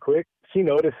reload pretty quick. She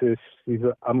notices.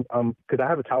 Because I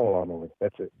have a towel on only.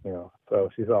 That's it, So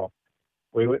she's all,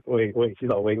 wait. She's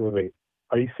all, wait.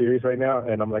 Are you serious right now?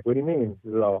 And I'm like, what do you mean?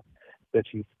 She's all, that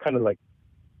she's kind of like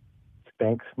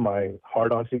spanks my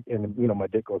hard on. And my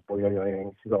dick goes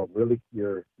boing. She's all, really?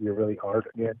 You're really hard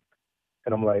again?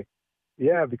 And I'm like,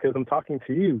 yeah, because I'm talking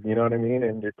to you. You know what I mean?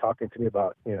 And you're talking to me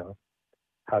about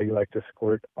how you like to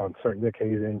squirt on certain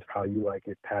occasions, how you like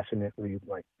it passionately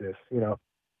like this.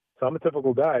 So I'm a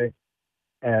typical guy.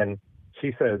 And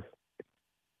she says,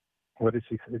 what did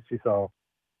she say? She saw,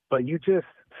 but you just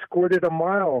squirted a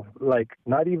mile, like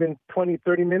not even 20,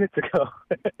 30 minutes ago.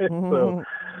 Mm-hmm.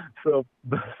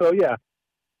 so yeah,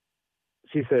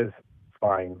 she says,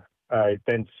 fine. All right.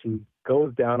 Then she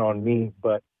goes down on me,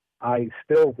 but I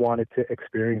still wanted to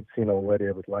experience, what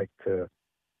it was like to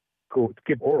go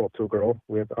give oral to a girl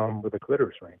with a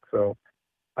clitoris ring. So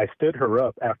I stood her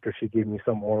up after she gave me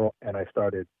some oral and I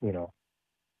started,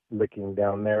 licking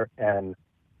down there. And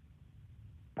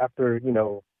after,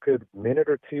 good minute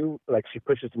or two, like she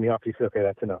pushes me off. She said, "Okay,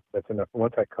 that's enough. That's enough.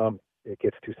 Once I come, it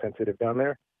gets too sensitive down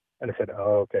there." And I said,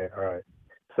 "Oh, okay. All right."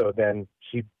 So then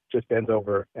she just bends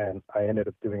over and I ended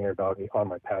up doing her doggy on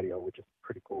my patio, which is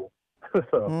pretty cool. So,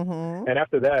 Mm-hmm. and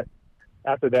after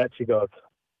that, she goes,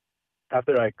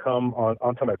 after I come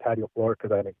onto my patio floor,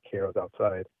 because I didn't care, I was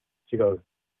outside, she goes,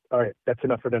 "All right, that's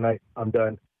enough for tonight. I'm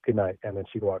done. Good night." And then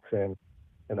she walks in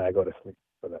and I go to sleep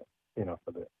for that,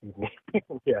 for the evening.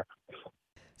 Yeah.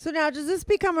 So now, does this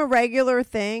become a regular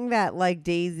thing that like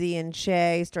Daisy and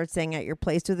Shay start staying at your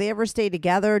place? Do they ever stay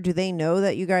together? Do they know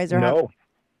that you guys are? No.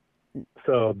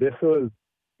 So this was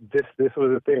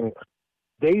the thing.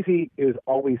 Daisy is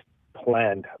always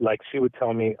planned. Like she would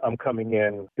tell me, "I'm coming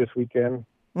in this weekend,"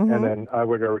 Mm-hmm. and then I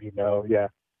would already know. Yeah.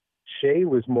 Shay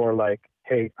was more like,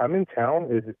 "Hey, I'm in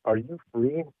town. Are you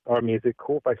free? Or I mean, is it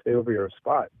cool if I stay over your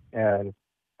spot?" And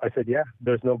I said, "Yeah,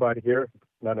 there's nobody here,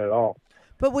 none at all."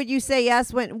 But would you say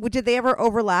yes? Did they ever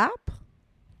overlap?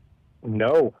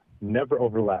 No, never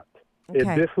overlapped.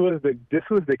 Okay. This was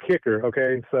the kicker.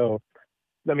 Okay, so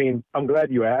I mean, I'm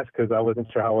glad you asked because I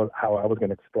wasn't sure how I was going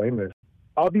to explain this.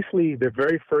 Obviously, the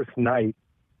very first night,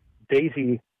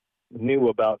 Daisy knew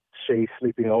about Shay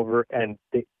sleeping over, and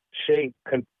Shay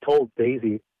told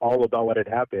Daisy all about what had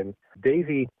happened.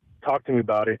 Daisy talked to me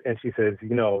about it, and she says,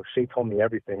 Shay told me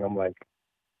everything. I'm like,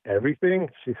 everything?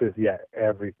 She says, yeah,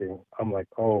 everything. I'm like,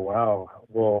 oh, wow.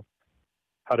 Well,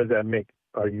 how does that make?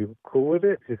 Are you cool with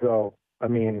it? She says, oh, I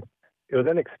mean, it was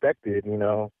unexpected,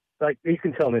 Like you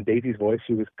can tell in Daisy's voice,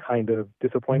 she was kind of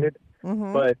disappointed.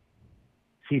 Mm-hmm. But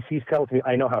she tells me,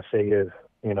 I know how Shay is.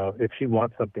 If she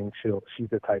wants something, she's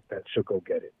the type that she'll go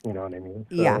get it. You know what I mean?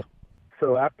 So, Yeah.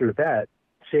 So after that,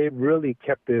 Shay really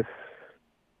kept this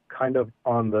kind of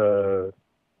on the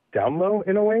down low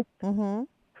in a way. Mm-hmm.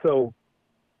 So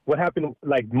what happened,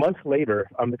 like months later,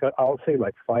 I'll say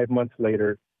like 5 months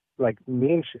later, like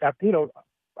me and after,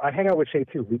 I hang out with Shay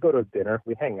too. We go to dinner,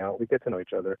 we hang out, we get to know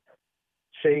each other.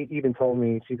 Shay even told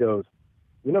me, she goes,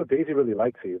 Daisy really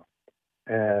likes you.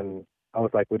 And I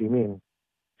was like, what do you mean?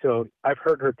 So I've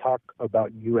heard her talk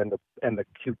about you and the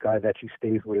cute guy that she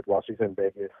stays with while she's in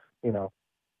Vegas,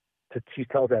 she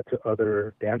tells that to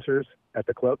other dancers at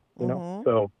the club, Mm-hmm.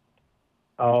 So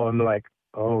I'm like,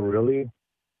 oh, really?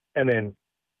 And then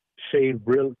she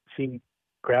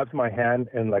grabs my hand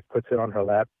and like puts it on her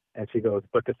lap and she goes,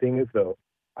 but the thing is though,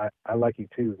 I like you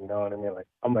too, you know what I mean? Like,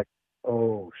 I'm like,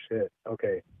 oh shit,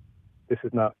 okay. This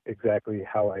is not exactly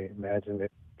how I imagined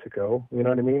it to go. You know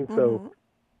what I mean? So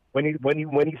when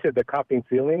you said the copying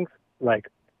feelings, like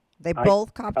They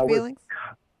both copped feelings?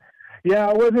 Yeah,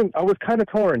 I was kind of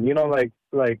torn,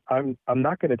 like I'm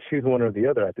not going to choose one or the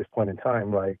other at this point in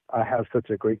time. Like I have such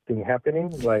a great thing happening.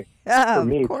 Like Yeah, for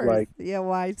me, of course. it's like, Yeah,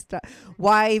 why stop?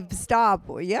 Why stop?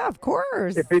 Yeah, of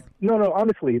course. if it no,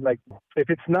 honestly, like if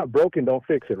it's not broken, don't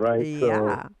fix it, right?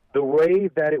 Yeah. So the way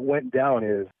that it went down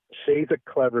is Shay's a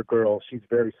clever girl. She's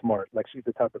very smart. Like she's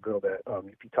the type of girl that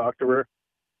if you talk to her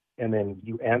and then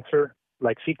you answer,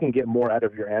 like she can get more out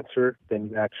of your answer than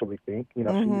you actually think.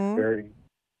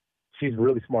 She's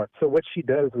really smart. So what she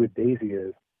does with Daisy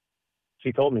is,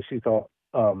 she told me, she's all,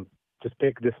 just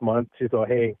pick this month. She's all,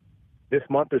 hey, this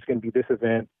month there's going to be this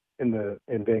event in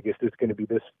Vegas. There's going to be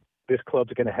this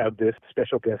club's going to have this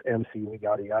special guest MC,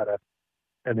 yada yada.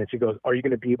 And then she goes, are you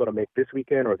going to be able to make this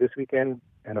weekend or this weekend?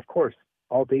 And of course,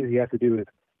 all Daisy has to do is,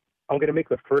 I'm going to make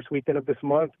the first weekend of this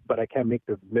month, but I can't make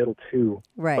the middle two.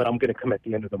 Right. But I'm going to come at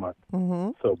the end of the month.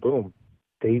 Mm-hmm. So boom,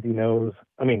 Shay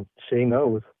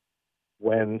knows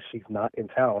when she's not in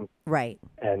town. Right.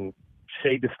 And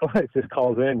Shay just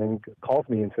calls in and calls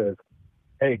me and says,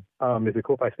 hey, is it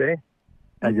cool if I stay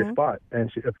at your spot?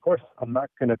 And of course, I'm not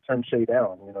going to turn Shay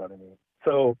down. You know what I mean?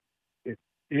 So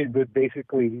it was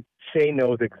basically, Shay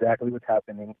knows exactly what's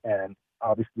happening. And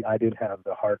obviously I didn't have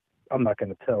the heart. I'm not going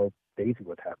to tell Daisy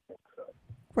what's happening. So.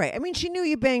 Right. I mean, she knew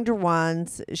you banged her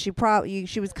once. She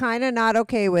was kind of not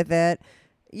okay with it.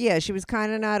 Yeah, she was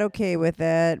kind of not okay with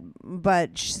it,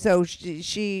 but so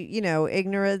she,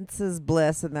 ignorance is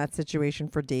bliss in that situation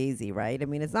for Daisy, right? I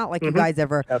mean, it's not like you guys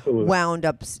ever wound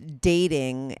up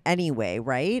dating anyway,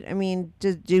 right? I mean,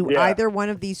 do either one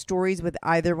of these stories with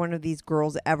either one of these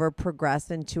girls ever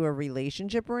progress into a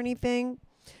relationship or anything?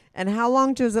 And how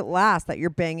long does it last that you're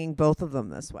banging both of them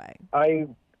this way?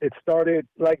 It started,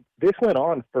 like, this went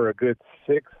on for a good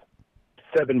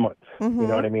 6-7 months, you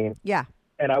know what I mean? Yeah.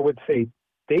 And I would say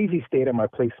Daisy stayed at my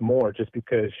place more just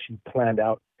because she planned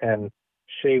out, and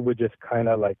Shay would just kind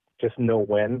of like just know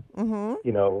when,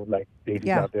 like Daisy's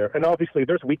out there. And obviously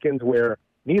there's weekends where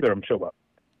neither of them show up,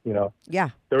 Yeah.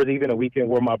 There was even a weekend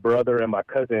where my brother and my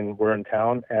cousin were in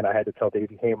town, and I had to tell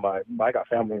Daisy, hey, I got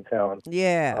family in town.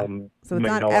 Yeah. So it's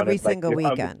not every single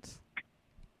weekend.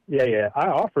 Yeah. I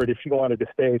offered if she wanted to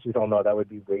stay. She's all, no, that would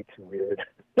be way too weird.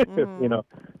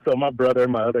 So my brother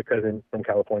and my other cousin from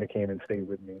California came and stayed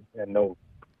with me, and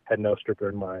had no stripper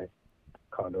in my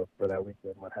condo for that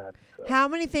weekend. So, how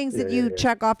many things did you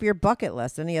check off your bucket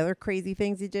list? Any other crazy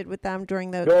things you did with them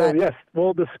during those? Yes.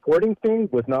 Well, the squirting thing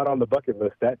was not on the bucket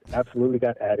list. That absolutely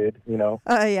got added.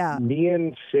 Yeah. Me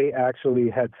and Shay actually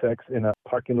had sex in a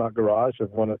parking lot garage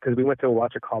of because we went to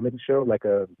watch a comedy show, like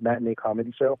a matinee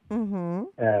comedy show. Mm-hmm.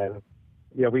 And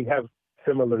we have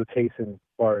similar tastes as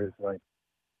far as like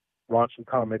raunchy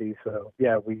comedy. So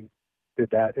we did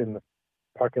that in the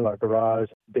parking lot garage.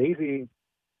 Daisy,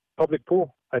 public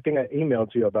pool. I think I emailed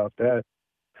you about that.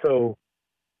 So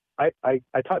I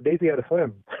taught Daisy how to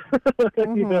swim.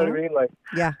 You know what I mean? Like,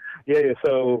 yeah.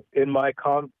 So in my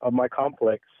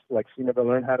complex, like, she never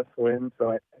learned how to swim.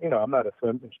 So I'm not a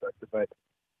swim instructor, but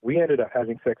we ended up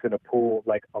having sex in a pool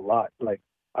like a lot. Like,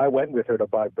 I went with her to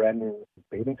buy brand new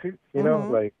bathing suits.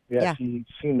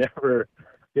 She never.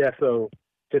 So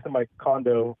just in my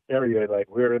condo area,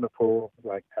 like, we were in the pool,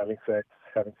 like having sex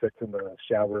in the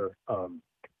shower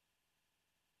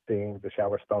the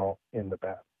shower stall in the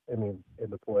in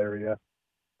the pool area.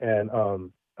 And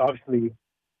obviously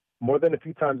more than a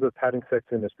few times of having sex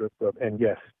in a strip club. And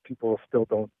yes, people still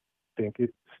don't think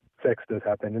sex does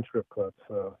happen in strip clubs,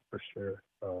 for sure.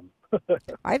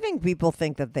 I think people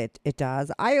think that it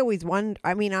does. I always wonder.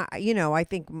 I mean, I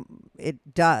think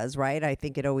it does, right? I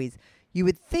think it always. You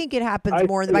would think it happens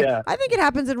more in the back. Yeah. I think it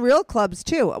happens in real clubs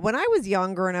too. When I was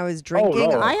younger and I was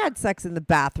drinking, I had sex in the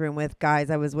bathroom with guys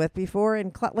I was with before.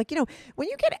 And when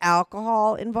you get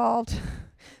alcohol involved,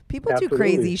 people do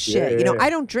crazy shit. Yeah. I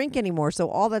don't drink anymore, so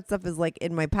all that stuff is like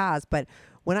in my past. But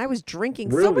when I was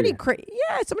drinking, so many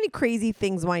crazy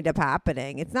things wind up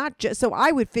happening. It's not just so.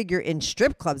 I would figure in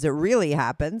strip clubs it really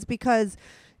happens because.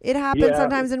 It happens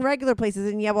sometimes in regular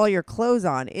places, and you have all your clothes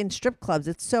on. In strip clubs,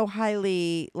 it's so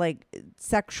highly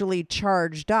sexually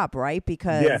charged up, right?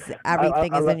 Because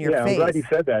everything is in your face. I'm glad you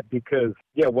said that because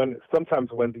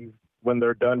when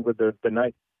they're done with the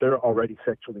night, they're already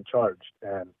sexually charged,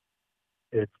 and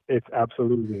it's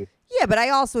absolutely. Yeah, but I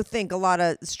also think a lot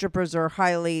of strippers are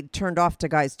highly turned off to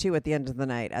guys too at the end of the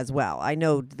night as well. I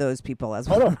know those people as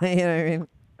well. You know what I mean?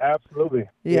 Absolutely.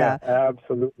 Yeah.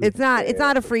 Absolutely. It's not. Yeah, It's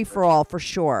not a for free sure. for all for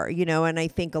sure, And I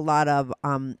think a lot of,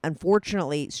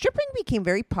 unfortunately, stripping became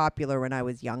very popular when I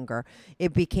was younger.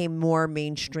 It became more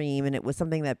mainstream, and it was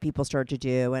something that people started to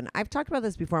do. And I've talked about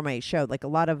this before on my show, like a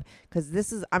lot of,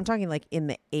 because I'm talking like in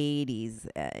the '80s,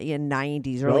 in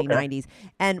 '90s, early Okay. '90s,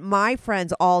 and my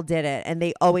friends all did it, and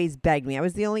they always begged me. I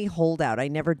was the only holdout. I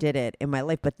never did it in my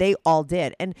life, but they all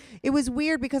did, and it was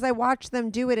weird because I watched them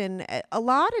do it, and a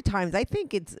lot of times I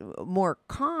think it's more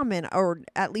common, or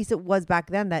at least it was back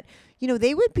then, that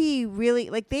they would be really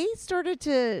like, they started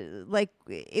to like,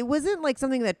 it wasn't like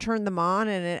something that turned them on,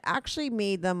 and it actually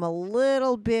made them a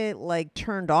little bit like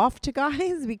turned off to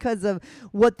guys because of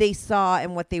what they saw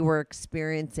and what they were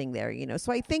experiencing there,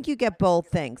 so I think you get both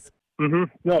things.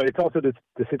 No, it's also the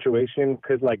situation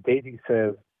because, like Daisy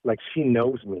says, like she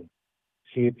knows me.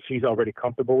 She's already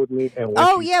comfortable with me, and when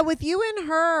Oh she yeah, with you and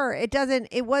her, it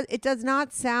does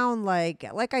not sound like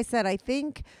I said, I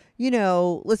think,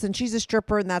 listen, she's a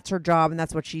stripper and that's her job and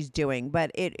that's what she's doing.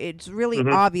 But it's really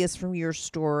Mhm. obvious from your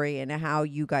story and how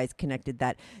you guys connected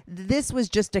that this was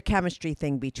just a chemistry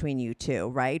thing between you two,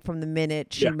 right? From the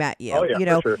minute she Yeah. met Oh you.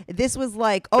 yeah, for sure. This was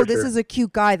like, oh, For this sure. is a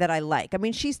cute guy that I like. I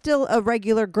mean, she's still a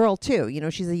regular girl too.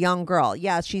 She's a young girl.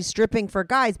 Yeah, she's stripping for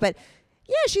guys, but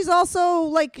yeah, she's also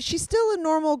like, she's still a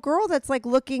normal girl that's like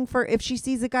looking for, if she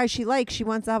sees a guy she likes, she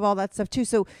wants to have all that stuff too.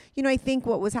 So, I think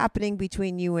what was happening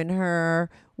between you and her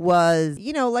was,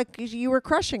 like you were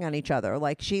crushing on each other.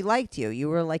 Like she liked you. You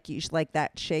were like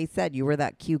that Shay said, you were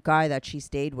that cute guy that she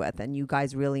stayed with, and you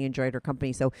guys really enjoyed her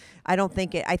company. So I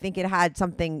think it had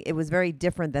something, it was very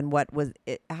different than what was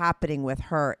happening with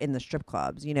her in the strip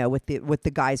clubs, with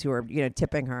the guys who were,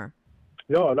 tipping her.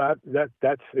 No,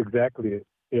 that's exactly it.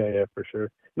 Yeah, for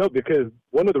sure. No, because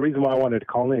one of the reasons why I wanted to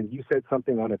call in, you said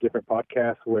something on a different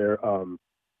podcast where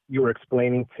you were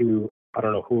explaining to, I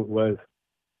don't know who it was,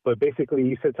 but basically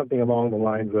you said something along the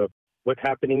lines of what's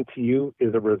happening to you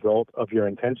is a result of your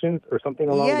intentions or something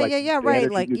along Yeah, like yeah, yeah, the right.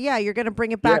 energy Like, you. yeah, you're going to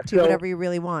bring it Yeah, back to so whatever you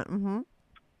really want. Mm-hmm.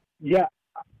 yeah,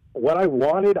 what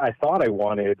I thought I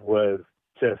wanted was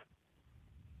just,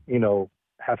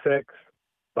 have sex,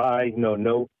 by,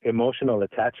 no emotional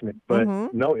attachment. But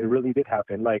Mm-hmm. no, it really did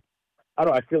happen. Like, I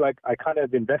don't know, I feel like I kind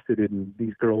of invested in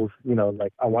these girls,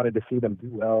 like I wanted to see them do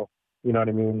well. You know what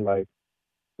I mean? Like,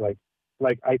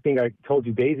 like I think I told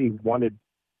you Daisy wanted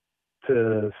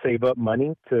to save up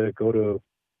money to go to,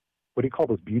 what do you call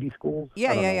those, beauty schools?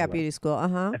 Yeah, I don't yeah, know, yeah. like Beauty school.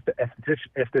 Uh-huh.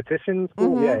 esthetician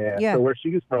school. Yeah, Mm-hmm. yeah. Yeah. So where she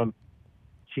was from,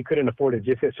 she couldn't afford it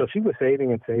just yet. So she was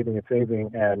saving and saving and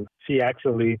saving, and she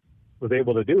actually was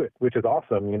able to do it, which is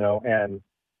awesome, and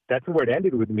that's where it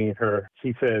ended with me and her.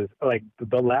 She says, like,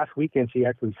 the last weekend she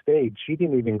actually stayed, she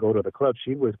didn't even go to the club.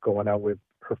 She was going out with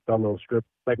her fellow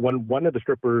like one of the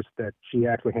strippers that she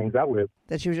actually hangs out with.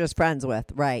 That she was just friends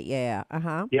with. Right. Yeah. Yeah.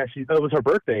 Uh-huh. Yeah, it was her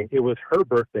birthday. It was her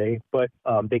birthday, but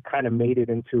they kind of made it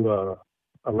into a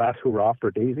last hurrah for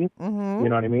Daisy. Mm-hmm. You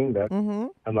know what I mean? That Mm-hmm.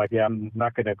 I'm like, yeah, I'm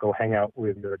not gonna go hang out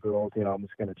with your girls. I'm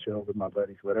just gonna chill with my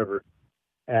buddies, whatever.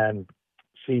 And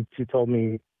she told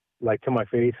me, like, to my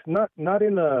face, not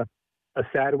in a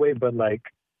sad way, but like,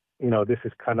 this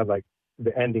is kind of like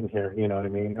the ending here. You know what I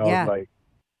mean? I was Yeah. like,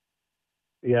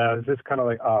 yeah, it's just kind of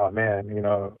like, oh man,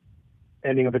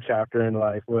 ending of a chapter in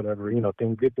life, whatever.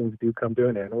 Good things do come to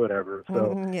an end, whatever. So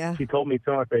Mm-hmm. Yeah. she told me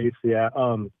to my face, yeah,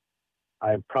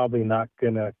 I'm probably not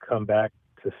gonna come back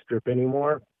to strip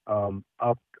anymore.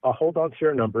 I'll hold on to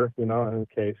your number, in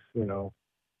case,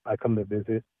 I come to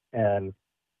visit. And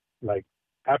like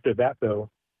after that though,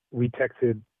 we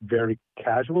texted very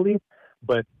casually,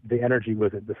 but the energy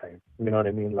wasn't the same. You know what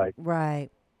I mean? Like, Right.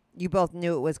 You both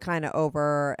knew it was kind of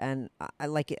over and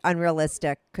like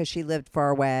unrealistic because she lived far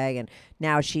away and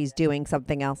now she's doing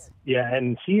something else. yeah,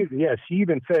 and she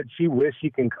even said she wished she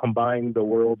can combine the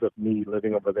world of me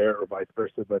living over there or vice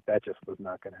versa, but that just was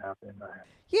not going to happen.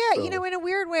 Yeah, So, in a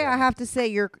weird way, I yeah. have to say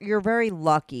you're very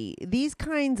lucky. These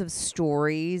kinds of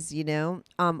stories,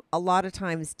 a lot of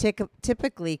times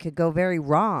typically could go very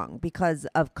wrong because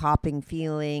of copping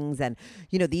feelings, and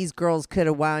these girls could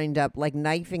have wound up like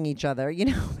knifing each other,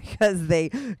 because they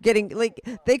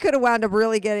could have wound up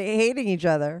really hating each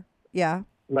other. Yeah.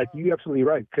 Like, you're absolutely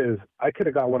right, because I could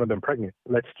have got one of them pregnant.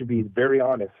 Let's to be very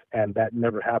honest, and that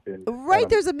never happened. And Right, I'm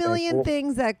there's a million thankful.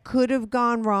 things that could have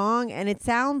gone wrong, and it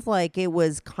sounds like it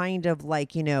was kind of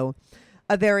like, a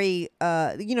very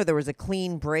there was a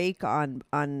clean break on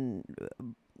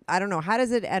I don't know, how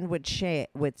does it end with Shay?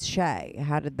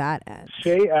 How did that end?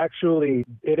 Shay actually,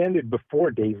 it ended before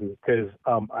Daisy, because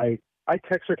I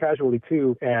text her casually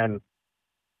too, and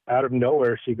out of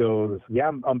nowhere she goes, "Yeah,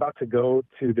 I'm about to go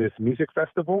to this music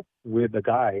festival with a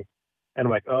guy. And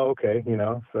I'm like, oh, okay,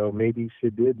 so maybe she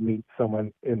did meet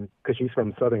someone because she's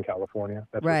from Southern California.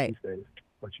 That's where Right. she stays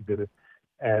when she did it.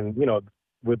 And,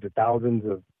 with the thousands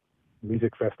of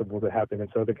music festivals that happen in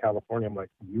Southern California, I'm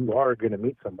like, you are going to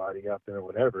meet somebody out there or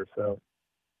whatever. So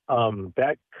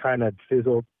that kind of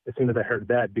fizzled as soon as I heard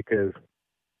that, because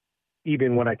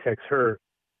even when I text her,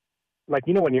 like,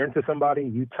 when you're into somebody,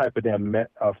 you type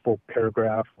a full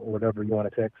paragraph or whatever you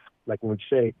want to text. Like with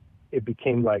Shay, it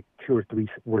became like 2 or 3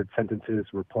 word sentences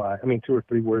 2 or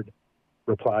 3 word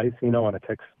replies, on a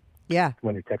text. Yeah.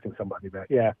 When you're texting somebody back.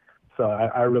 Yeah. So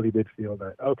I really did feel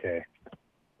that, okay,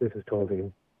 this is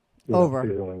totally Over.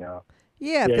 fizzling out.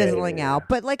 Yeah, Yeah, fizzling yeah. out.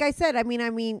 But like I said, I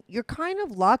mean, you're kind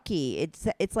of lucky.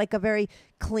 It's like a very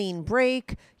clean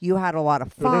break. You had a lot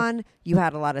of fun. You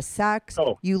had a lot of sex.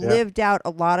 Oh, You yeah. lived out a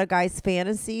lot of guys'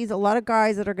 fantasies. A lot of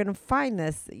guys that are going to find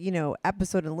this,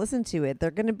 episode and listen to it,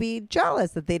 they're going to be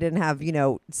jealous that they didn't have,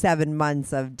 7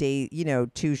 months of day,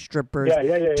 2 strippers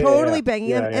totally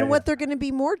banging them. And what they're going to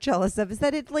be more jealous of is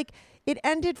that it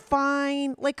ended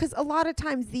fine. Like, because a lot of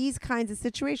times these kinds of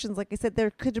situations, like I said, there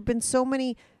could have been so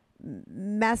many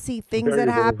messy things that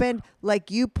happened. Like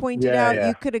you pointed out,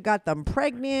 you could have got them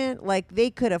pregnant. Like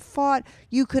they could have fought.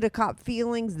 You could have caught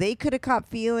feelings. They could have caught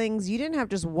feelings. You didn't have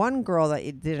just one girl that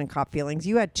it didn't caught feelings.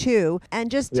 You had 2. And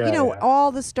just,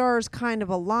 all the stars kind of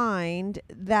aligned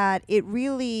that it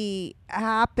really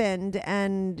happened.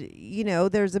 And,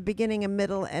 there's a beginning, a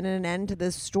middle, and an end to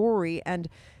this story. And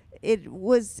it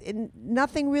was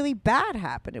nothing really bad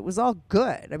happened. It was all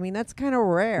good. I mean, that's kind of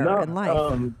rare in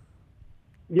life.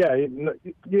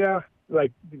 Yeah.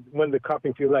 Like when the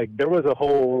copping feel, like there was a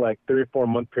whole 3 or 4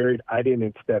 month period I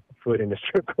didn't step foot in the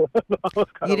strip club.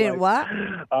 You didn't what?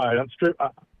 All right, I'm strip.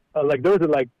 Like there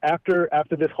was after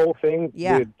this wole thing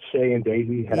with Shay and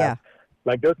Daisy had.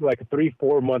 Like there was a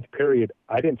 3-4 month period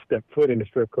I didn't step foot in the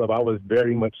strip club. I was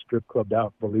very much strip clubbed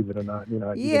out, believe it or not.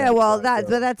 Yeah, well, but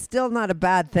that's still not a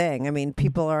bad thing. I mean,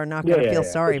 people are not going to feel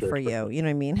sorry for you. You know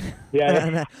what I mean?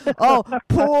 Yeah. Oh,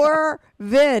 poor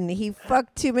Vin. He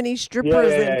fucked too many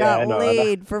strippers and got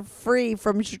laid for free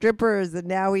from strippers, and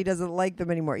now he doesn't like them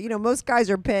anymore. Most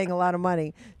guys are paying a lot of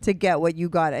money to get what you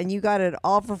got, and you got it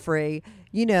all for free.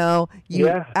 You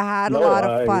had a lot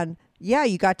of fun. Yeah,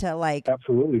 you got to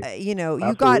absolutely. You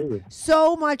Absolutely. got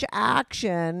so much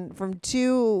action from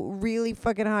 2 really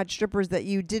fucking hot strippers that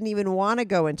you didn't even want to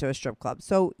go into a strip club.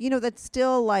 So, that's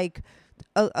still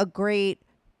a great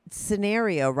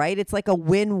scenario, right? It's like a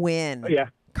win-win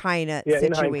kind of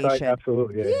situation. In hindsight,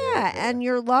 absolutely. Yeah, and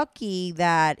you're lucky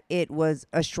that it was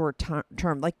a short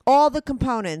term. Like all the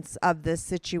components of this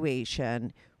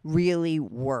situation really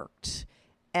worked.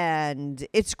 And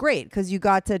it's great because you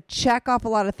got to check off a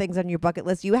lot of things on your bucket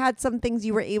list. You had some things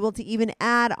you were able to even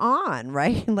add on,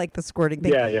 right? Like the squirting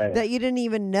thing that you didn't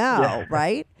even know,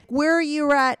 right? Where are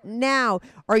you at now?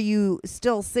 Are you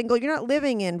still single? You're not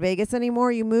living in Vegas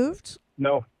anymore. You moved?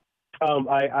 No.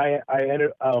 I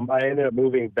ended up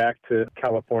moving back to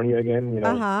California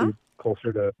again,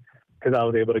 closer to, because I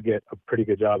was able to get a pretty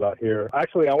good job out here.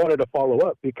 Actually, I wanted to follow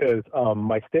up because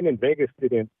my stint in Vegas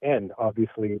didn't end,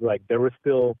 obviously. Like, there's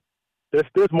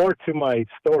more to my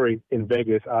story in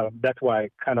Vegas. That's why I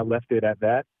kind of left it at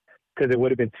that, because it would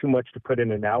have been too much to put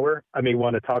in an hour. I may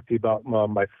want to talk to you about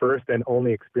my first and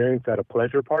only experience at a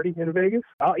pleasure party in Vegas.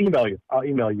 I'll email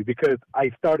you because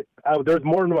there's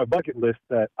more on my bucket list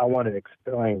that I want to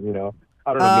explain,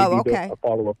 I don't know, maybe a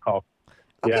follow-up call.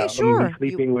 Okay, sure. Me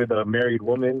sleeping with a married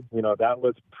woman, that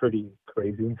was pretty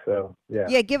crazy. So, yeah.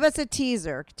 Yeah, give us a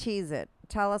teaser. Tease it.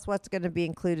 Tell us what's going to be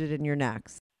included in your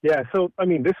next. Yeah, so, I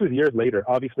mean, this was years later.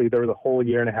 Obviously, there was a whole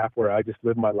year and a half where I just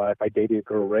lived my life. I dated a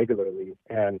girl regularly.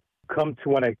 And come to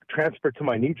when I transferred to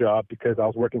my new job, because I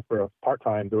was working for a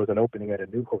part-time, there was an opening at a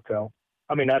new hotel.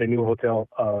 I mean, not a new hotel,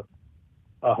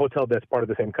 a hotel that's part of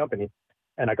the same company.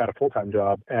 And I got a full-time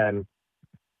job. And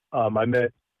I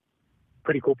met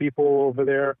pretty cool people over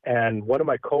there. And one of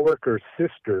my coworkers'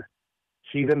 sister,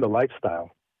 she's in the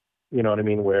lifestyle, you know what I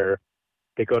mean, where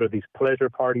they go to these pleasure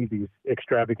parties, these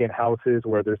extravagant houses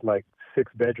where there's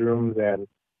 6 bedrooms and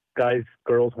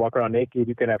girls walk around naked.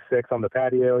 You can have sex on the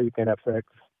patio. You can have sex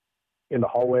in the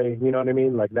hallway. You know what I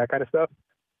mean? Like that kind of stuff.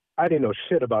 I didn't know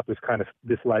shit about this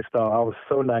lifestyle. I was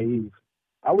so naive.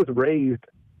 I was raised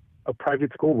a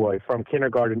private school boy from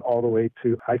kindergarten all the way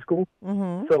to high school.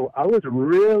 Mm-hmm. So I was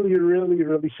really, really,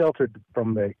 really sheltered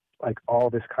from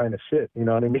all this kind of shit. You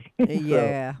know what I mean?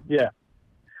 Yeah. Yeah.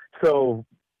 So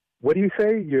what do you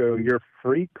say? Your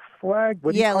freak flag?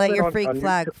 What do you call like it your freak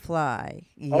flag fly.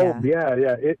 Yeah. Oh,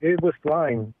 yeah. It was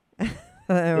flying.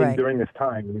 Right. during this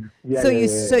time. Yeah, So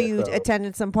yeah, you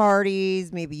attended some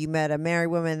parties. Maybe you met a married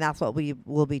woman. That's what we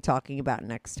will be talking about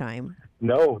next time.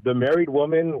 No, the married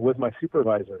woman was my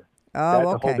supervisor. Oh, That's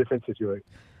okay. a whole different situation.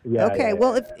 Yeah. Okay,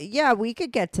 Yeah, well, we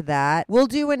could get to that. We'll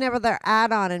do another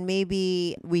add-on, and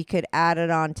maybe we could add it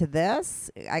on to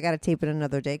this. I got to tape it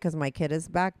another day because my kid is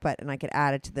back, and I could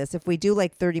add it to this. If we do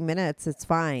like 30 minutes, it's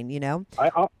fine, you know?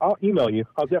 I'll email you.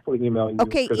 I'll definitely email you.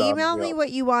 Okay, email me what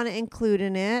you want to include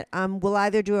in it. We'll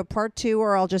either do a part 2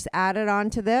 or I'll just add it on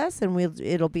to this, and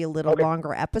it'll be a little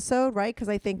longer episode, right? Because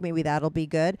I think maybe that'll be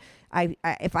good.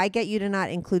 If I get you to not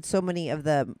include so many of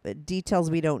the details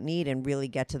we don't need and really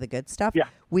get to the good stuff,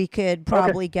 we could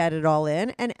probably get it all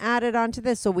in and add it onto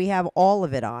this so we have all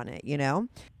of it on it, you know?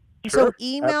 Sure, So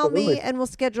email absolutely. me and we'll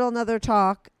schedule another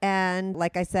talk. And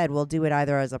like I said, we'll do it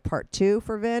either as a part 2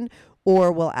 for Vin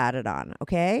or we'll add it on,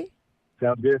 okay?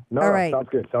 Sounds good. No, all right. Sounds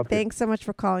good. Thanks so much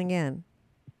for calling in.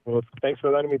 Well, thanks for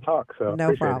letting me talk. So No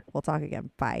appreciate problem. it. We'll talk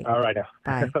again. Bye. All right now.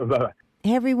 Bye. Bye-bye.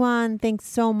 Hey everyone, thanks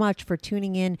so much for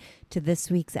tuning in to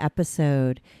this week's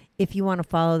episode. If you want to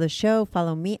follow the show,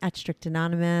 follow me at Strict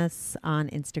Anonymous on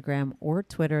Instagram or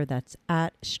Twitter. That's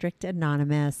at Strict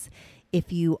Anonymous.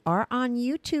 If you are on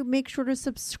YouTube, make sure to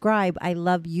subscribe. I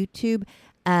love YouTube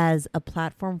as a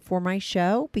platform for my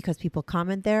show because people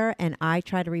comment there and I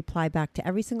try to reply back to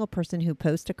every single person who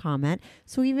posts a comment.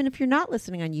 So even if you're not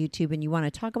listening on YouTube and you want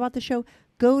to talk about the show,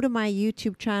 go to my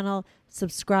YouTube channel,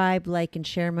 subscribe, like, and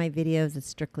share my videos. It's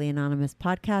Strictly Anonymous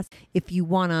Podcast. If you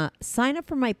want to sign up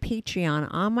for my Patreon,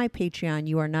 on my Patreon,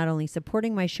 you are not only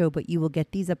supporting my show, but you will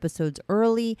get these episodes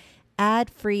early,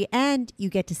 ad-free, and you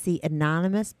get to see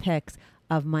anonymous pics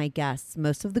of my guests.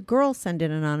 Most of the girls send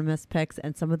in anonymous pics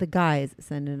and some of the guys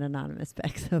send in anonymous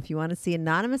pics. So if you want to see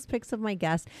anonymous pics of my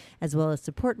guests as well as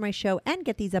support my show and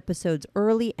get these episodes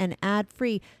early and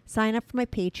ad-free, sign up for my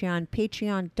Patreon,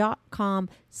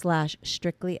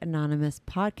 patreon.com/Strictly Anonymous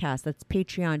Podcast. That's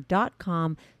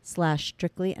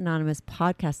patreon.com/Strictly Anonymous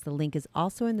Podcast. The link is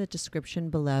also in the description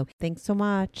below. Thanks so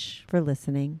much for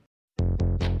listening.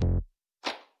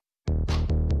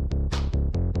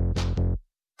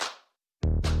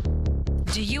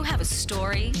 Do you have a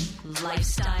story,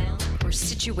 lifestyle, or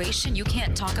situation you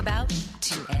can't talk about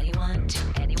to anyone?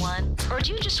 Or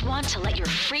do you just want to let your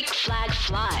freak flag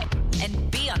fly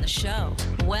and be on the show?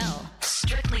 Well,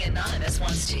 Strictly Anonymous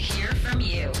wants to hear from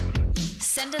you.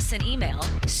 Send us an email,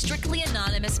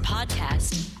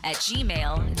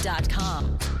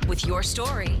 strictlyanonymouspodcast@gmail.com with your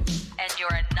story and your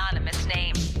anonymous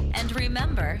name. And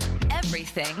remember,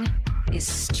 everything is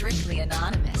strictly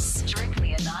anonymous.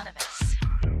 Strictly Anonymous.